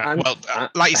 Yeah, well,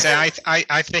 like you say,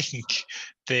 I think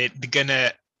they're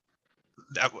gonna.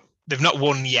 They've not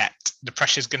won yet. The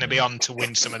pressure's going to be on to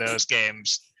win some of those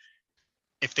games.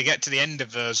 If they get to the end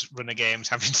of those run of games,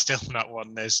 having still not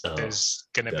won, there's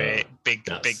going to be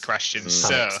big questions.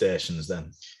 So stations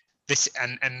then. This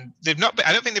and they've not.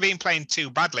 I don't think they've been playing too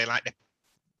badly. Like they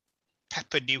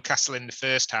peppered Newcastle in the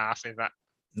first half in that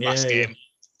last game.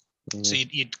 Yeah. So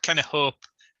you'd kind of hope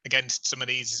against some of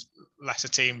these lesser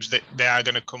teams that they are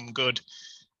going to come good.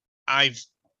 I've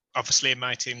obviously in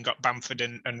my team got Bamford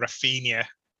and Rafinha.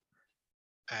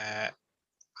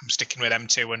 I'm sticking with them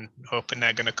too and hoping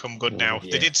they're going to come good now.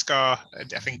 Yeah. They did score,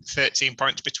 I think, 13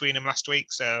 points between them last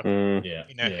week. So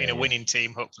in a winning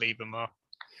team, hopefully even more.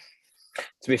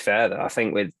 To be fair, though, I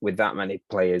think with that many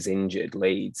players injured,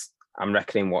 Leeds, I'm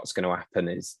reckoning what's going to happen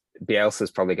is Bielsa's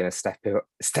probably going to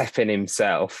step in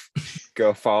himself,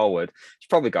 go forward. He's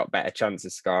probably got better chance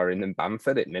of scoring than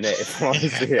Bamford at minute, if I'm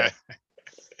honest with you.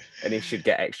 And he should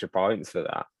get extra points for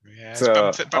that. Yeah,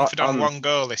 so Bamford on one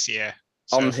goal this year.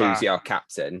 Who's your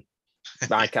captain?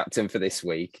 My captain for this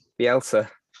week, Bielsa,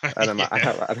 and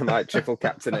I might triple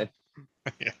captain him.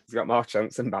 Yeah. He's got more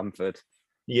chance than Bamford.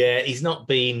 Yeah, he's not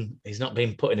been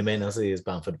putting him in as he is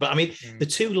Bamford. But I mean, the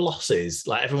two losses,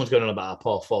 like everyone's going on about our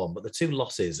poor form, but the two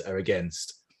losses are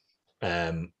against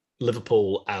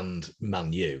Liverpool and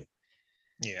Man U.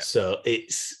 Yeah. So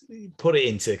it's put it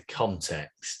into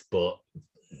context, but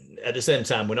at the same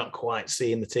time, we're not quite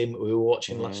seeing the team that we were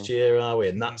watching last year, are we?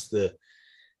 And that's the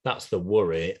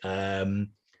worry.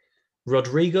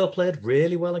 Rodrigo played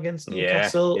really well against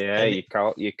Newcastle. Yeah, you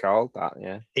called that.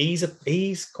 Yeah,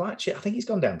 he's quite cheap. I think he's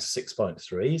gone down to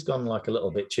 6.3. He's gone like a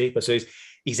little bit cheaper. So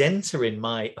he's entering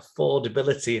my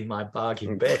affordability in my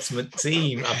bargain basement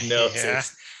team. I've noticed. Yeah.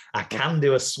 I can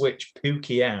do a switch,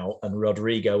 Pookie out and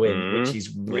Rodrigo in, which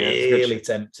is really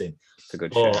tempting. It's a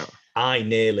good shout.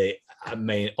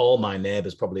 All my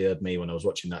neighbours probably heard me when I was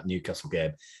watching that Newcastle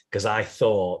game because I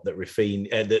thought that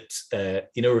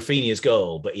Rafinha's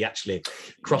goal, but he actually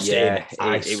crossed it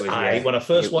in. When I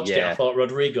first watched it, I thought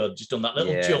Rodrigo had just done that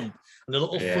little jump and a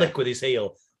little flick with his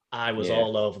heel. I was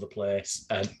all over the place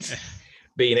and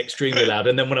being extremely loud.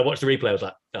 And then when I watched the replay, I was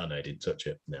like, "Oh no, he didn't touch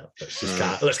it. No,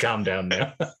 let's calm down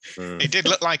now." It did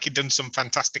look like he'd done some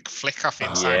fantastic flick off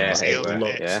inside his heel.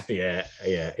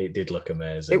 It did look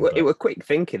amazing. It was quick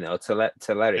thinking though to let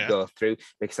it go through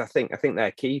because I think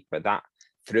their keeper that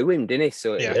threw him, didn't he?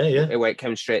 So when it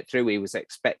came straight through, he was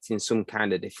expecting some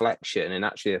kind of deflection, and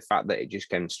actually the fact that it just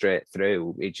came straight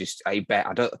through, he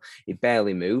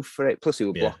barely moved for it. Plus, he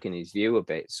was blocking his view a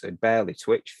bit, so he barely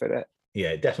twitched for it.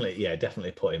 Yeah,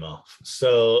 definitely put him off.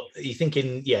 So you're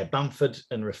thinking, Bamford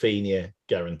and Rafinha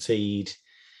guaranteed. I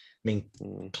mean,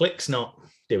 Click's not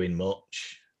doing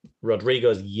much.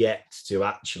 Rodrigo's yet to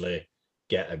actually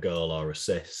get a goal or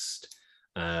assist,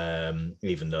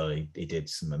 even though he did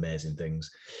some amazing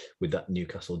things with that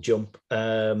Newcastle jump.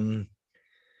 The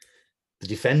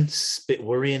defence, bit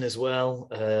worrying as well.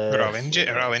 They're all injured,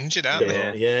 aren't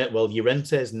they? Yeah, well,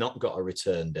 Llorente's not got a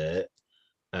return date.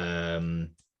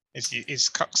 Is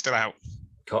Cox still out?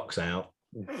 Cox out.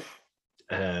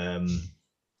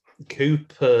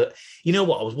 Cooper. You know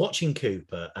what? I was watching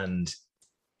Cooper, and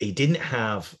he doesn't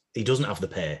have the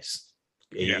pace.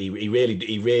 He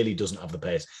really doesn't have the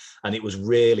pace, and it was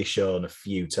really shown a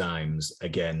few times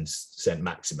against Saint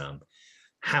Maximin.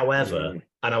 However,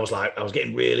 and I was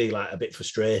getting really a bit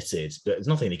frustrated, but there's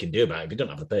nothing he can do about it. If you don't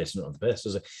have the pace, you don't have the pace,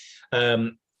 does it?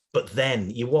 But then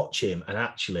you watch him and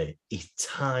actually his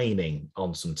timing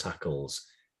on some tackles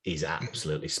is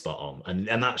absolutely spot on.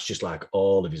 And that's just like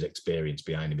all of his experience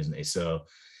behind him, isn't it? So,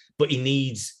 but he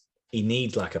needs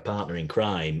like a partner in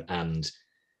crime. And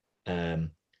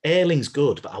Ayling's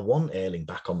good, but I want Ayling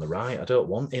back on the right. I don't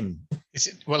want him.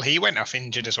 Well, he went off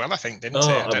injured as well, I think, didn't he?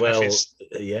 I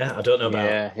don't know about.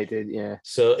 Yeah, he did. Yeah.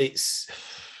 So it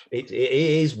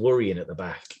is worrying at the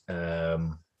back,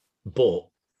 but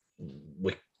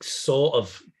we sort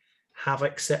of have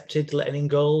accepted letting in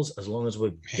goals as long as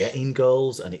we're getting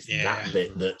goals, and it's that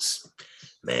bit that's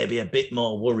maybe a bit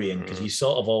more worrying because you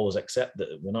sort of always accept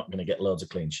that we're not going to get loads of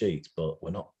clean sheets, but we're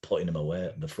not putting them away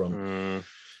at the front.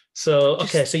 So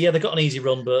they got an easy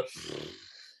run, but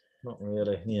not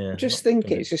really. Yeah, just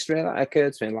thinking, it's just really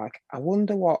occurred to me, I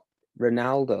wonder what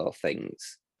Ronaldo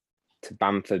thinks to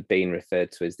Bamford being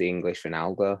referred to as the English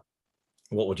Ronaldo.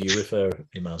 What would you refer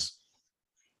him as?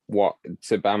 What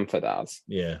to Bamford as?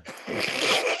 Yeah.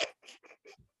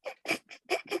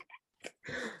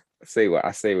 see what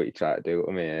you try to do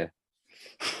to me here.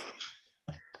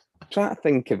 Try to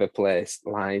think of a place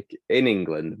like in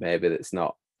England, maybe that's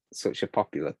not such a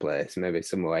popular place. Maybe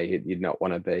somewhere you'd not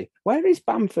want to be. Where is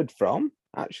Bamford from?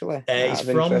 Actually, It's out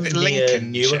of from interest? near Lincolnshire.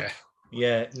 Newark.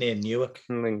 Yeah, near Newark.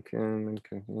 Lincoln.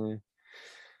 Yeah.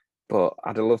 But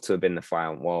I'd have loved to have been the fly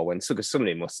on the wall when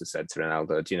somebody must have said to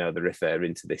Ronaldo, "Do you know they're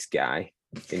referring to this guy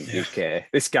in UK?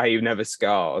 This guy who never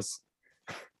scores."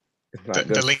 Like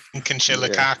The Lincolnshire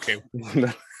Lukaku.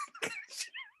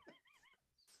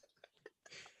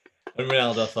 And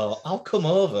Ronaldo thought, I'll come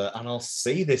over and I'll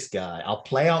see this guy. I'll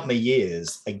play out my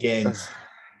years against,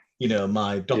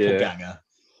 my doppelganger,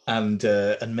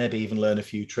 and maybe even learn a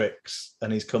few tricks.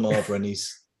 And he's come over and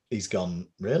he's gone,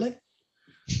 really?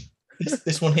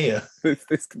 This one here?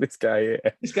 this guy here.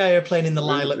 This guy here playing in the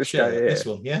lilac This shirt. guy here. This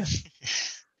one, yeah.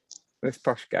 This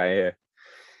posh guy here.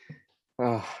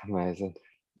 Oh, amazing.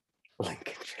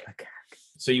 Lincolnshire Lukaku.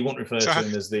 So you won't refer to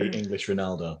him as the English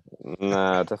Ronaldo?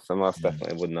 No, most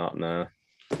definitely would not. No.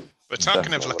 But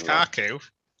talking of Definitely not. Lukaku,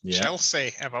 Yeah.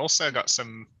 Chelsea have also got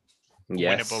some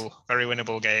Yes. very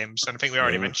winnable games. And I think we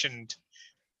already Yeah. mentioned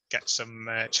get some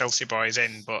Chelsea boys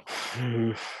in, but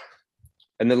And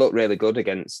they look really good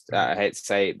against, I hate to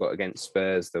say it, but against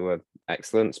Spurs, they were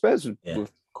excellent. Spurs were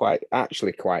quite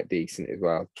decent as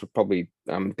well. Probably,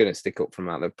 I'm going to stick up from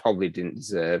that. They probably didn't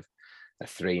deserve a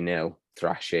 3-0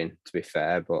 thrashing, to be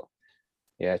fair. But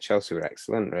yeah, Chelsea were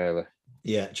excellent, really.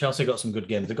 Yeah, Chelsea got some good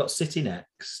games. They've got City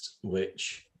next,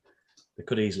 which they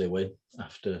could easily win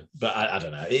after. But I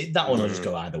don't know. That one will just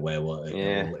go either way, won't it?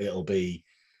 Yeah. It'll be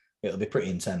pretty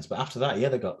intense. But after that,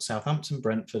 they've got Southampton,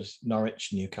 Brentford, Norwich,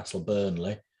 Newcastle,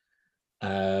 Burnley.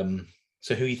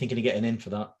 So who are you thinking of getting in for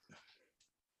that?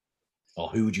 Or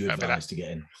who would you That'd be advise to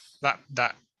get in? that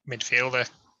midfielder,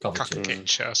 Kovacic.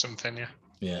 Kovacic or something, yeah.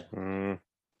 Yeah. Mm.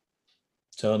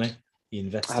 Tony, you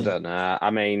investing? I don't know.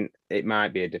 I mean, it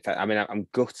might be a defense. I mean, I'm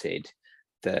gutted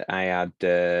that I had.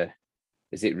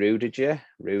 Is it Rudiger?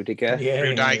 Yeah, Rudiger.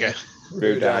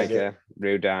 Rudiger.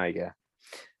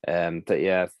 But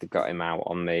yeah, they got him out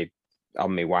on me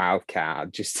wild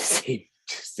card just to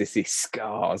see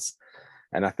scores.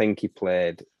 And I think he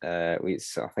played. I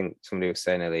think somebody was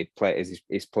saying earlier,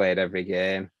 he's played every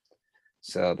game.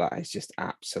 So that is just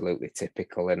absolutely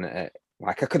typical, isn't it?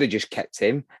 Like I could have just kept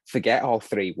him. Forget all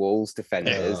 3 Wolves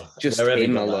defenders, just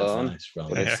him alone.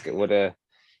 Would have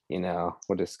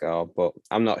scored. But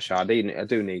I'm not sure. I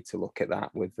do need to look at that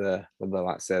with the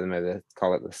like say maybe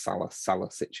call it the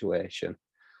Salah situation.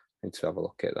 I need to have a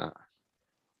look at that.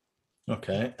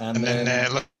 Okay, And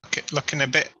then looking a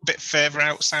bit further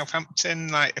out, Southampton,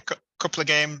 like a couple of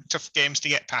tough games to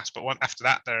get past, but one after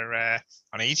that they're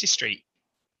on easy street.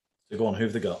 So go on,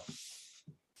 who've they got?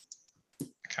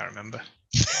 I can't remember.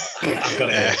 I've got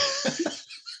it here.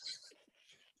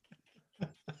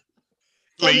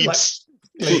 Leeds.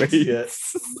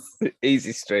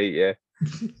 Easy street, yeah.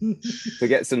 To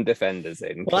get some defenders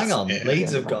in. Well, hang on. Yeah.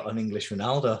 Leeds have got an English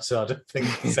Ronaldo, so I don't think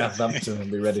Southampton will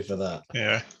be ready for that.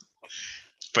 Yeah.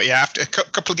 But yeah, after a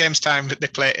couple of games' time,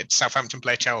 Southampton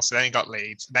play Chelsea, then you got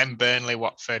Leeds, then Burnley,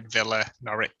 Watford, Villa,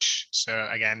 Norwich. So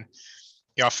again,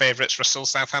 your favourites, Russell,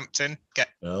 Southampton. Get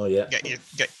your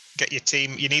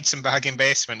team. You need some bargain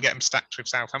basement. Get them stacked with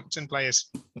Southampton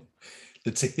players.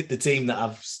 The team that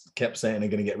I've kept saying are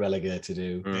going to get relegated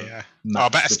to. Yeah. Or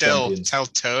better still, tell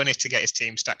Tony to get his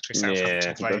team stacked with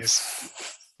Southampton players.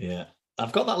 Yeah.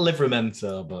 I've got that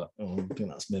Livramento, but I think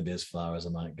that's maybe as far as I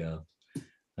might go.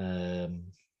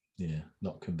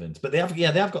 Not convinced. But they have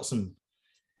got some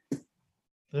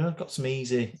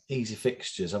easy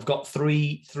fixtures. I've got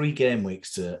three game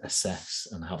weeks to assess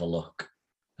and have a look.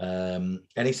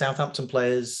 Any Southampton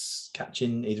players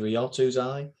catching either of your two's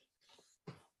eye?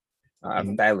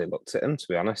 I've barely looked at them, to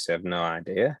be honest. I have no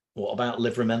idea. What about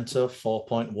Livramento,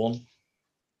 4.1?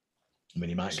 I mean,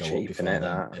 he might go up before then.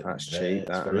 That's cheap.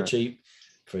 It's very cheap.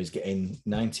 For he's getting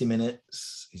 90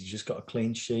 minutes. He's just got a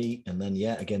clean sheet. And then,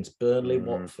 against Burnley,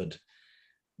 Watford,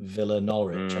 Villa,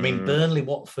 Norwich. I mean, Burnley,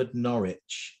 Watford,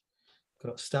 Norwich.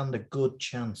 Got to stand a good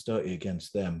chance, don't you,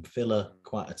 against them? Villa,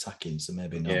 quite attacking, so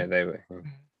maybe not. Yeah, they were.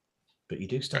 But you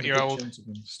do stand a good chance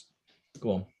against.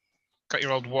 Go on. Got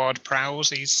your old Ward Prowse.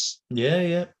 He's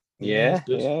Yeah,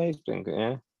 he's been good.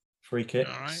 Yeah, free kicks,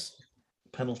 all right.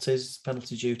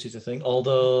 penalty duties. I think.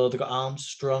 Although they got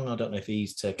Armstrong, I don't know if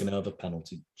he's taken over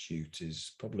penalty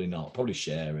duties. Probably not. Probably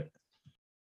share it.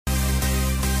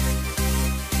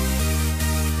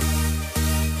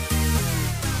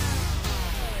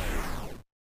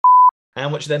 How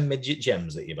much are them midget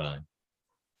gems that you buy?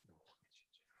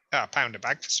 £1 a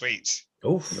bag for sweets.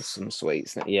 Oof. There's some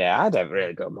sweets. Yeah, I don't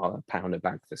really go more than a pound a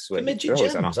bag for For sweets. midget They're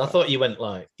always on gems. I offer. thought you went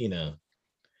like, you know.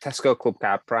 Tesco Club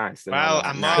Card price. They're Well, like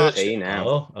I'm more- 19 now.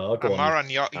 Go I'm on. more on Oh,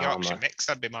 Yorkshire my. mix.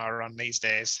 I'd be more on these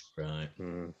days. Right.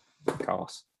 Of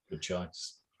course. Good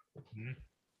choice.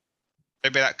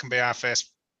 Maybe that can be our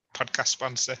first podcast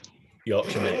sponsor.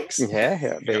 Yorkshire mix. Yeah,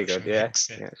 that'd be Yorkshire good. Yeah. mix,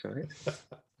 yeah. Yeah, sorry.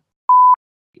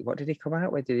 What did he come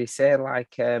out with? Did he say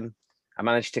like I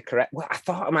managed to correct? Well, I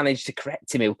thought I managed to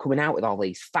correct him. He was coming out with all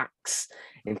these facts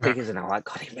in figures, and I'm like,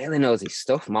 God, he really knows his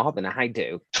stuff more than I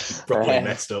do. Probably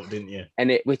messed up, didn't you?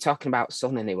 And we're talking about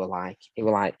Son, and he were like,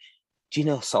 do you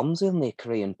know Son's only a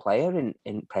Korean player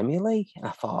in Premier League? And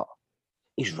I thought,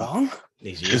 he's wrong.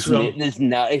 He's wrong.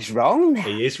 He's wrong.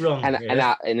 He is wrong.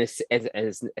 And as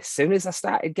soon as I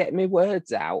started getting my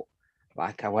words out,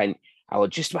 like I was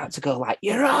just about to go like,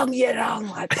 you're wrong,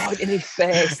 like pointing his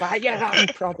face, like you're wrong,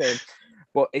 prodding.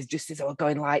 But it's just as I was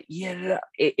going like, yeah,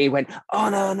 he went, oh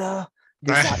no,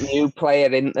 there's that new player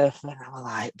in there. And I was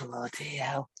like, bloody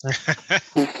hell.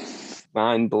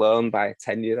 Mind blown by a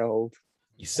 10-year-old.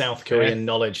 Your South Korean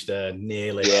knowledge there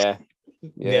nearly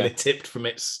tipped from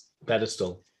its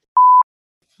pedestal.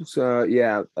 So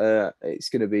yeah, it's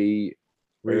gonna be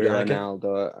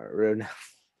Ronaldo.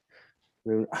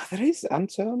 There is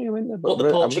Antonio in there. What, the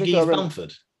Portuguese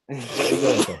Bamford?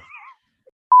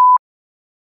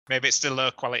 Maybe it's the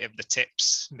low quality of the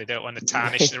tips. They don't want to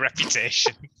tarnish the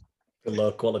reputation. The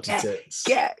low quality tips.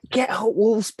 Get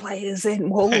Wolves players in.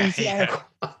 Wolves, yeah.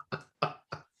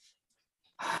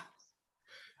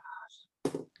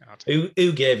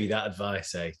 Who gave you that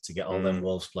advice, to get all them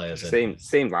Wolves players in?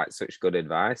 Seemed like such good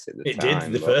advice at the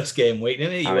time. Did, the first game week,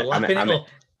 didn't it? You were lapping it up.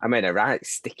 I made a right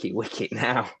sticky wicket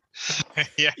now.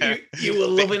 Yeah. You were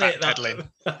loving it that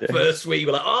first week. You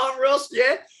were like, oh, Ross,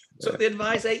 yeah. Took the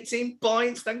advice, 18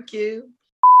 points, thank you.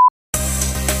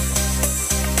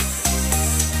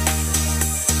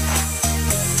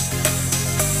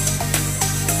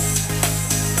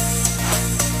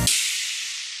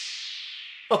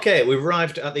 Okay, we've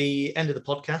arrived at the end of the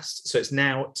podcast, so it's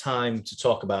now time to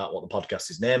talk about what the podcast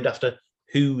is named after.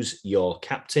 Who's your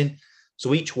captain?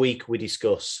 So each week we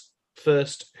discuss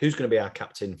first, who's going to be our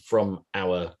captain from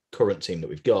our current team that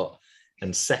we've got,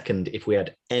 and second, if we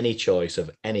had any choice of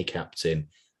any captain,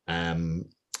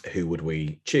 who would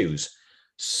we choose?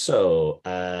 So,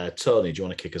 Tony, do you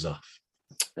want to kick us off?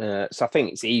 So I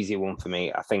think it's an easy one for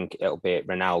me. I think it'll be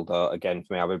Ronaldo again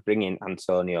for me. I'll be bringing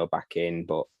Antonio back in,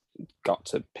 but got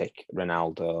to pick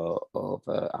Ronaldo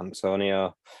over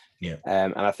Antonio. Yeah.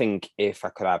 And I think if I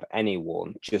could have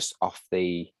anyone just off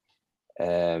the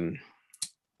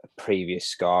previous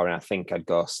score, and I think I'd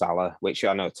go Salah, which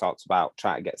I know talked about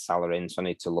trying to get Salah in. So I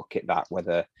need to look at that,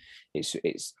 whether it's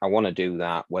I want to do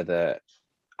that, whether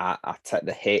I take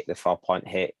the 4-point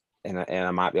hit, and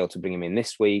I might be able to bring him in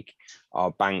this week,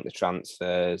 or bank the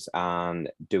transfers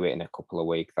and do it in a couple of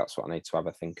weeks. That's what I need to have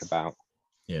a think about.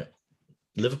 Yeah.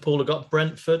 Liverpool have got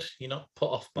Brentford. You're not put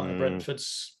off by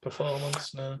Brentford's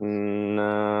performance?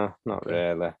 No, not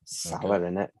really. Salah,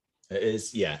 in it. It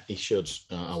is, yeah. He should.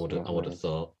 I would have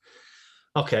thought.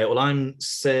 Okay, well, I'm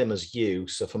same as you.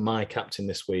 So for my captain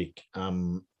this week,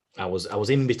 I was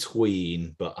in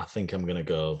between, but I think I'm going to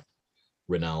go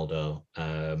Ronaldo.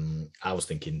 I was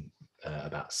thinking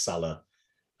about Salah,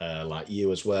 like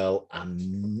you as well.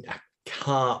 I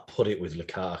can't put it with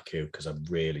Lukaku because I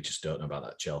really just don't know about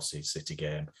that Chelsea City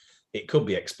game. It could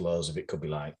be explosive. It could be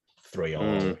like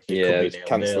 3-3.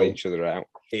 Cancel each other out.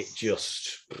 It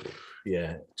just,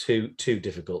 too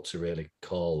difficult to really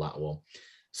call that one.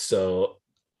 So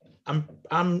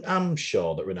I'm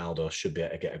sure that Ronaldo should be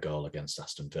able to get a goal against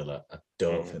Aston Villa. I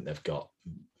don't think they've got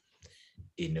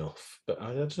enough, but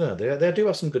I don't know. They do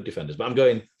have some good defenders, but I'm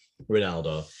going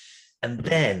Ronaldo. And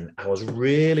then I was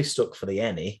really stuck for the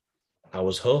any. I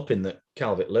was hoping that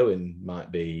Calvert-Lewin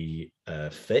might be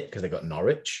fit because they got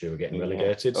Norwich, who were getting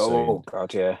relegated.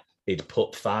 God, yeah. He'd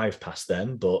put 5 past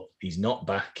them, but he's not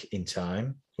back in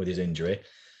time with his injury.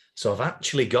 So I've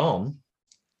actually gone,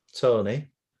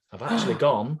 Tony. I've actually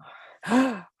gone.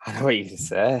 I know what you can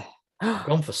say. I've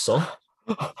gone for Son.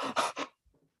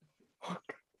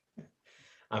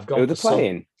 I've gone. Who are they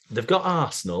playing? They've got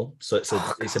Arsenal, so it's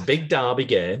a big derby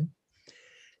game.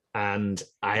 And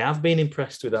I have been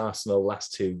impressed with Arsenal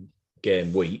last 2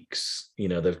 game weeks. You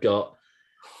know, they've got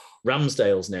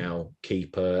Ramsdale's now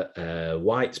keeper,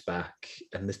 White's back,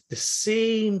 and they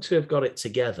seem to have got it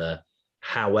together.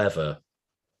 However,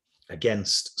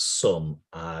 against Son,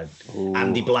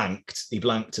 and he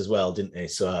blanked as well, didn't he?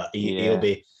 So he'll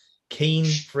be keen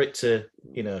for it to,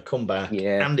 come back.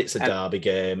 Yeah. And it's a derby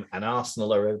game, and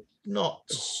Arsenal are not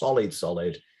solid.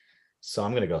 So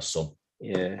I'm going to go Son.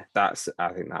 Yeah, I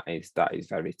think that is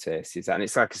very tasty. And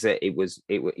it's like I said, it was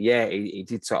yeah, he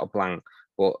did sort of blank,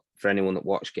 but for anyone that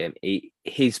watched game,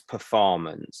 his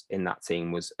performance in that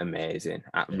team was amazing.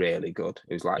 Really good.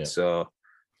 It was like so.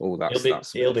 Oh,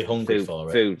 he'll be hungry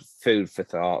for it. Food for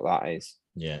thought. That is.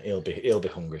 Yeah, he'll be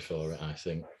hungry for it, I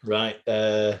think. Right,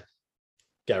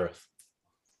 Gareth.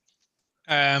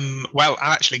 Well,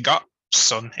 I actually got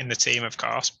Son in the team, of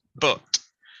course, but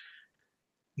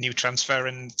new transfer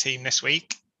in the team this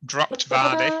week. Dropped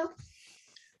Vardy.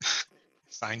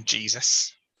 Signed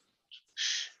Jesus.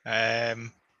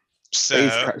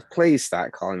 So please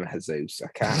start calling me Jesus. I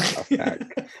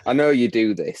can't. I know you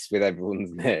do this with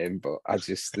everyone's name, but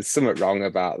there's something wrong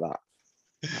about that.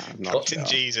 I'm not Captain sure.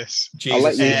 Jesus.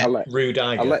 Rude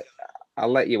I'll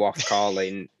let you off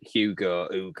calling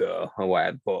Hugo or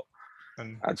whatever, but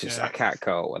I can't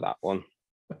cope with that one.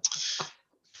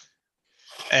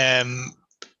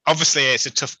 Obviously, it's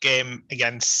a tough game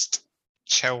against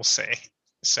Chelsea,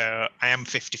 so I am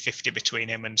 50-50 between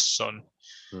him and Son.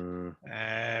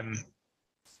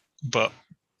 But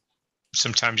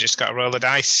sometimes you just got to roll the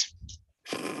dice.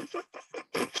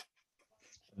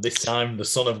 This time, the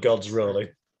Son of God's rolling.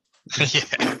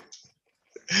 Yeah.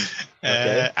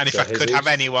 And if I could have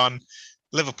anyone,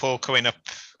 Liverpool coming up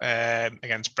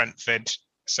against Brentford,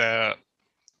 so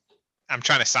I'm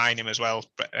trying to sign him as well,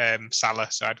 Salah.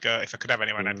 So if I could have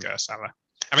anyone, I'd go Salah.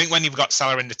 I think when you've got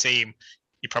Salah in the team,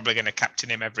 you're probably going to captain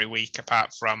him every week,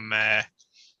 apart from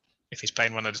if he's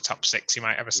playing one of the top 6, you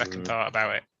might have a second thought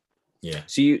about it. Yeah.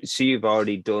 So you've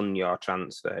already done your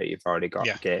transfer. You've already got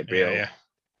Gabriel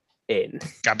in.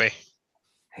 Gabby.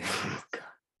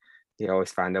 You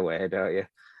always find a way, don't you?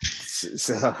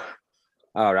 So,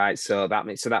 all right. So that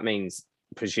means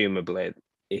presumably,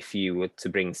 if you were to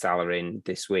bring Salah in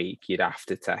this week, you'd have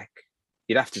to take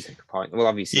a point. Well,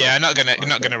 obviously, yeah. You're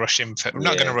not gonna rush him for. I'm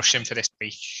not gonna rush him for this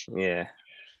week. Yeah.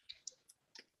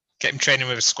 Get him training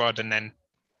with a squad and then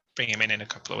bring him in a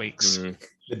couple of weeks.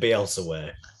 The Bielsa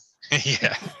way.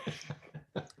 Yeah.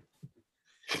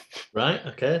 Right.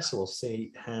 Okay. So we'll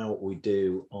see how we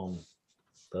do on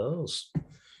those.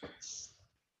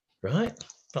 Right.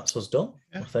 That's us done,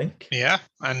 I think. Yeah.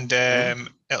 And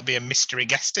it'll be a mystery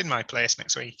guest in my place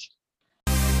next week.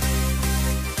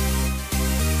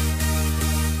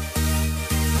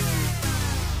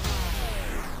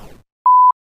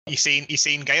 You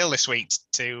seen Gail this week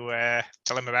to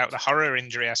tell him about the horror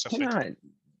injury I suffered?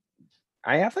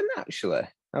 I haven't actually.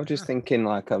 I was just thinking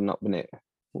like I've not been it.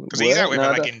 Because he's out with a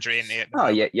leg injury in the. Oh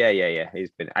yeah.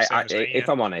 He's been. If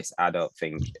I'm honest, I don't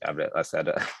think. I said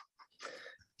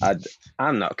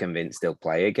I'm not convinced he'll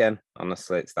play again.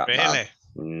 Honestly, it's that bad.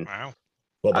 Really? Wow.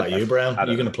 What about you, Brown? Are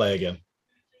you going to play again?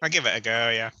 I'll give it a go.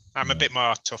 Yeah, I'm a bit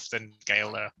more tough than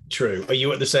Gail though. True. Are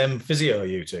you at the same physio,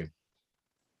 you two?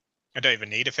 I don't even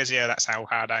need a physio. That's how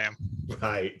hard I am.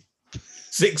 Right.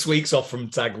 6 weeks off from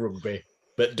tag rugby,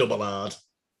 but double hard.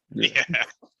 Yeah.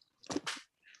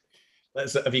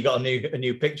 Have you got a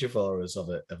new picture for us of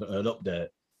it? An update?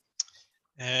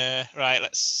 Right.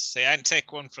 Let's see. I didn't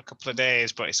take one for a couple of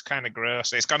days, but it's kind of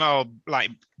gross. It's gone all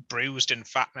like bruised and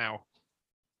fat now.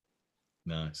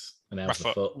 Nice. And how's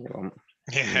the foot?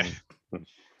 Yeah. All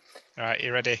right.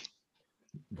 You ready?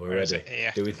 We're ready.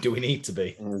 Yeah. Do we need to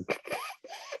be?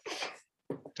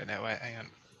 Don't know. Wait, hang on.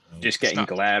 Just getting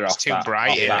glare off that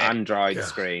Android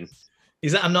screen.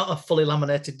 Is that not a fully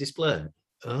laminated display?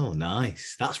 Oh,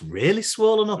 nice. That's really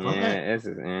swollen up, hasn't it? Yeah, it is,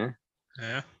 yeah.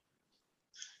 Yeah.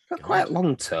 Got quite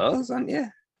long toes, haven't you?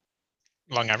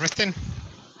 Long everything.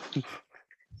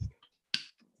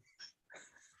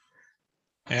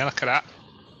 Yeah, look at that.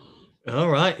 All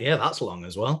right. Yeah, that's long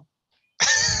as well.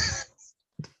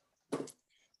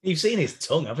 You've seen his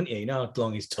tongue, haven't you? You know how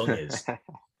long his tongue is.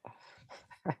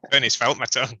 Bernie's felt my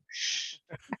tongue.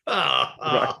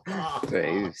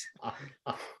 Jeez.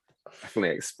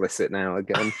 Definitely explicit now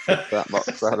again. That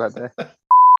box already.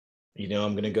 You know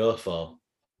I'm going to go for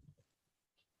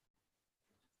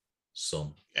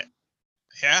Son.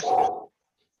 Yeah.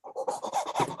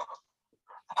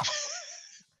 I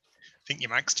think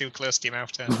your mic's too close to your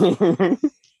mouth.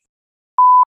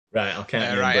 Right, I'll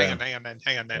count. Right, hang on then.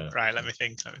 Yeah. Right, let me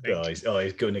think. Oh, he's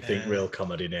going to think real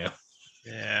comedy now.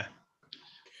 Yeah.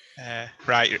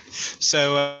 Right.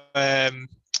 So, do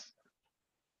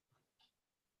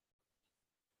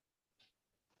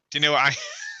you know what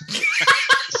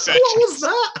what was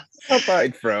that? I thought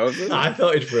he'd frozen.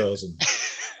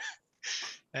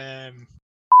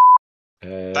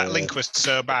 That link was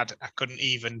so bad I couldn't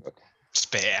even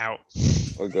spit it out.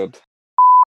 Oh, good.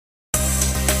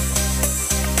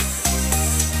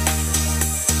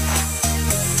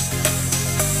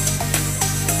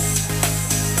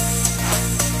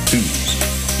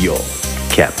 Who's your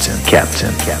captain?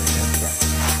 Captain. Captain.